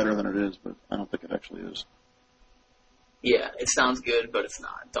would be better than it is, but I don't think it actually is. Yeah, it sounds good, but it's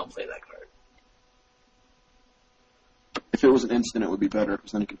not. Don't play that card. If it was an instant, it would be better,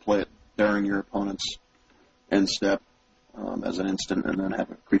 because then you could play it during your opponent's end step as an instant, and then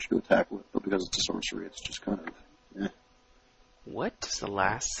have a creature to attack with. But because it's a sorcery, it's just kind of... What does the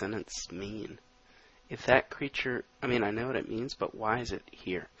last sentence mean? If that creature... I know what it means, but why is it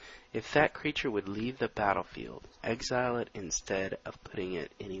here? If that creature would leave the battlefield, exile it instead of putting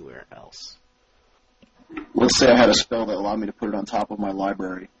it anywhere else. Let's say I had a spell that allowed me to put it on top of my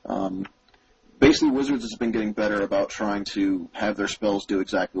library. Basically, Wizards has been getting better about trying to have their spells do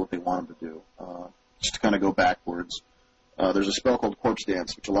exactly what they want them to do. Just to kind of go backwards. There's a spell called Corpse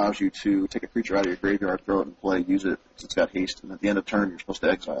Dance, which allows you to take a creature out of your graveyard, throw it in play, use it because it's got haste, and at the end of turn, you're supposed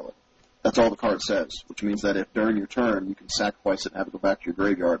to exile it. That's all the card says, which means that if during your turn you can sacrifice it and have it go back to your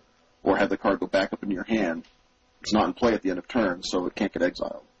graveyard, or have the card go back up into your hand, it's not in play at the end of turn, so it can't get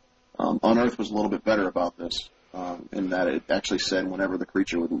exiled. Unearth was a little bit better about this, in that it actually said whenever the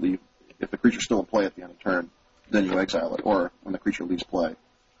creature would leave, if the creature's still in play at the end of turn, then you exile it, or when the creature leaves play.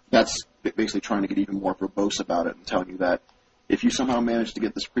 That's basically trying to get even more verbose about it and telling you that if you somehow manage to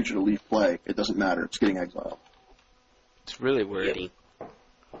get this creature to leave play, it doesn't matter, it's getting exiled. It's really wordy.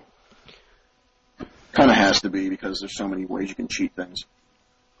 Kind of has to be, because there's so many ways you can cheat things.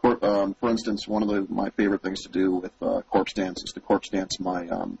 For instance, one of my favorite things to do with Corpse Dance is to Corpse Dance my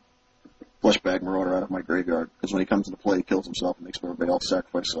Fleshbag Marauder out of my graveyard, because when he comes into play, he kills himself and makes everybody else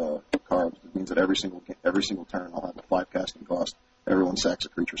sacrifice cards. It means that every single turn I'll have a 5 casting cost. Everyone sacks a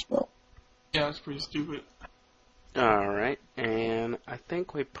creature spell. Yeah, that's pretty stupid. Alright, and I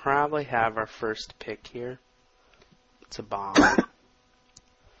think we probably have our first pick here. It's a bomb.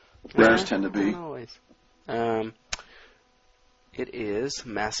 Rares tend to be. Not always. It is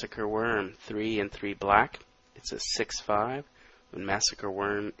Massacre Worm, 3 and 3 black. It's a 6/5. When Massacre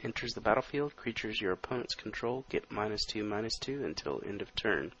Worm enters the battlefield, creatures your opponents control get -2/-2 until end of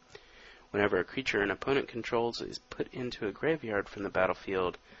turn. Whenever a creature an opponent controls is put into a graveyard from the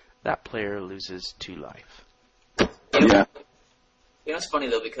battlefield, that player loses 2 life. Yeah. You know, it's funny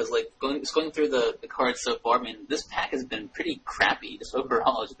though, because like going through the cards so far, this pack has been pretty crappy. Just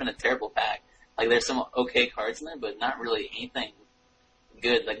overall, it's been a terrible pack. Like there's some okay cards in there, but not really anything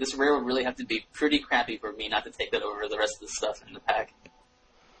good. Like this rare would really have to be pretty crappy for me not to take that over the rest of the stuff in the pack.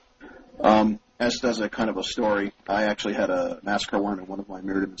 As a kind of a story, I actually had a Massacre Worm in one of my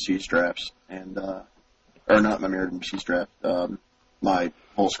Mirrodin Siege drafts, and or not my Mirrodin Siege draft, my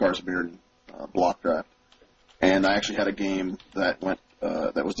Whole Scars of Mirrodin block draft. And I actually had a game that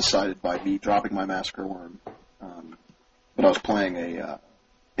that was decided by me dropping my Massacre Worm, but I was playing a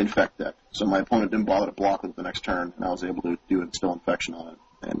Infect deck, so my opponent didn't bother to block it the next turn, and I was able to do Instill Infection on it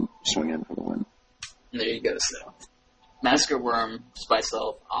and swing in for the win. There you go. So Massacre Worm just by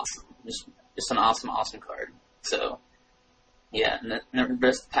itself, awesome. Just an awesome card. So yeah, and the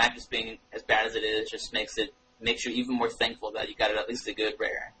rest of the pack just being as bad as it is just makes you even more thankful that you got at least a good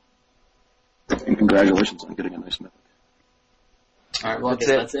rare. And congratulations on getting a nice mythic. All right, well, I guess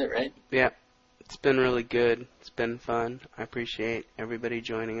that's it, right? Yeah. It's been really good. It's been fun. I appreciate everybody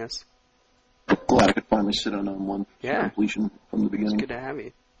joining us. Glad I could finally sit on one completion from the beginning. It's good to have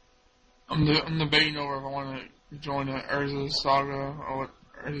you. I'm debating over if I want to join the Urza's Saga or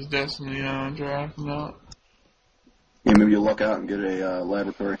Urza's Destiny draft or not. Yeah, maybe you'll luck out and get a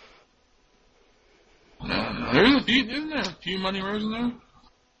laboratory. No. Isn't there a few money rares in there?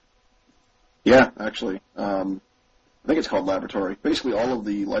 Yeah, actually. I think it's called Laboratory. Basically, all of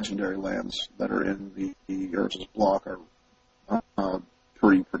the legendary lands that are in the Urza's block are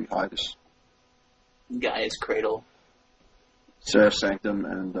pretty high. Gaia's Cradle. Seraph's Sanctum,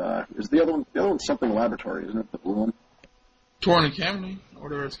 and is the other one? The other one's something Laboratory, isn't it? The blue one. Torn Academy,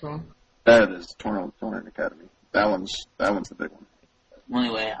 whatever it's called. That is Torn Academy. That one's the big one. Well,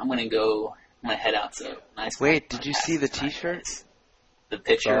 anyway, I'm gonna head out. So nice. Wait, did you see the T-shirt? The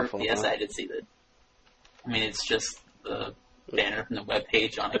picture? Awful, yes, huh? I did see that. It's just the banner from the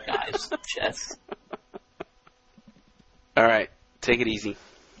webpage on a guy's chest. All right, take it easy.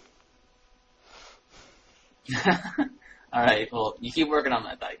 All right, well, you keep working on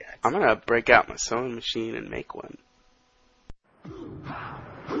that, guy. I'm gonna break out my sewing machine and make one. Na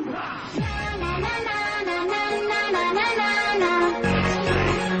na na na na na na. na na na.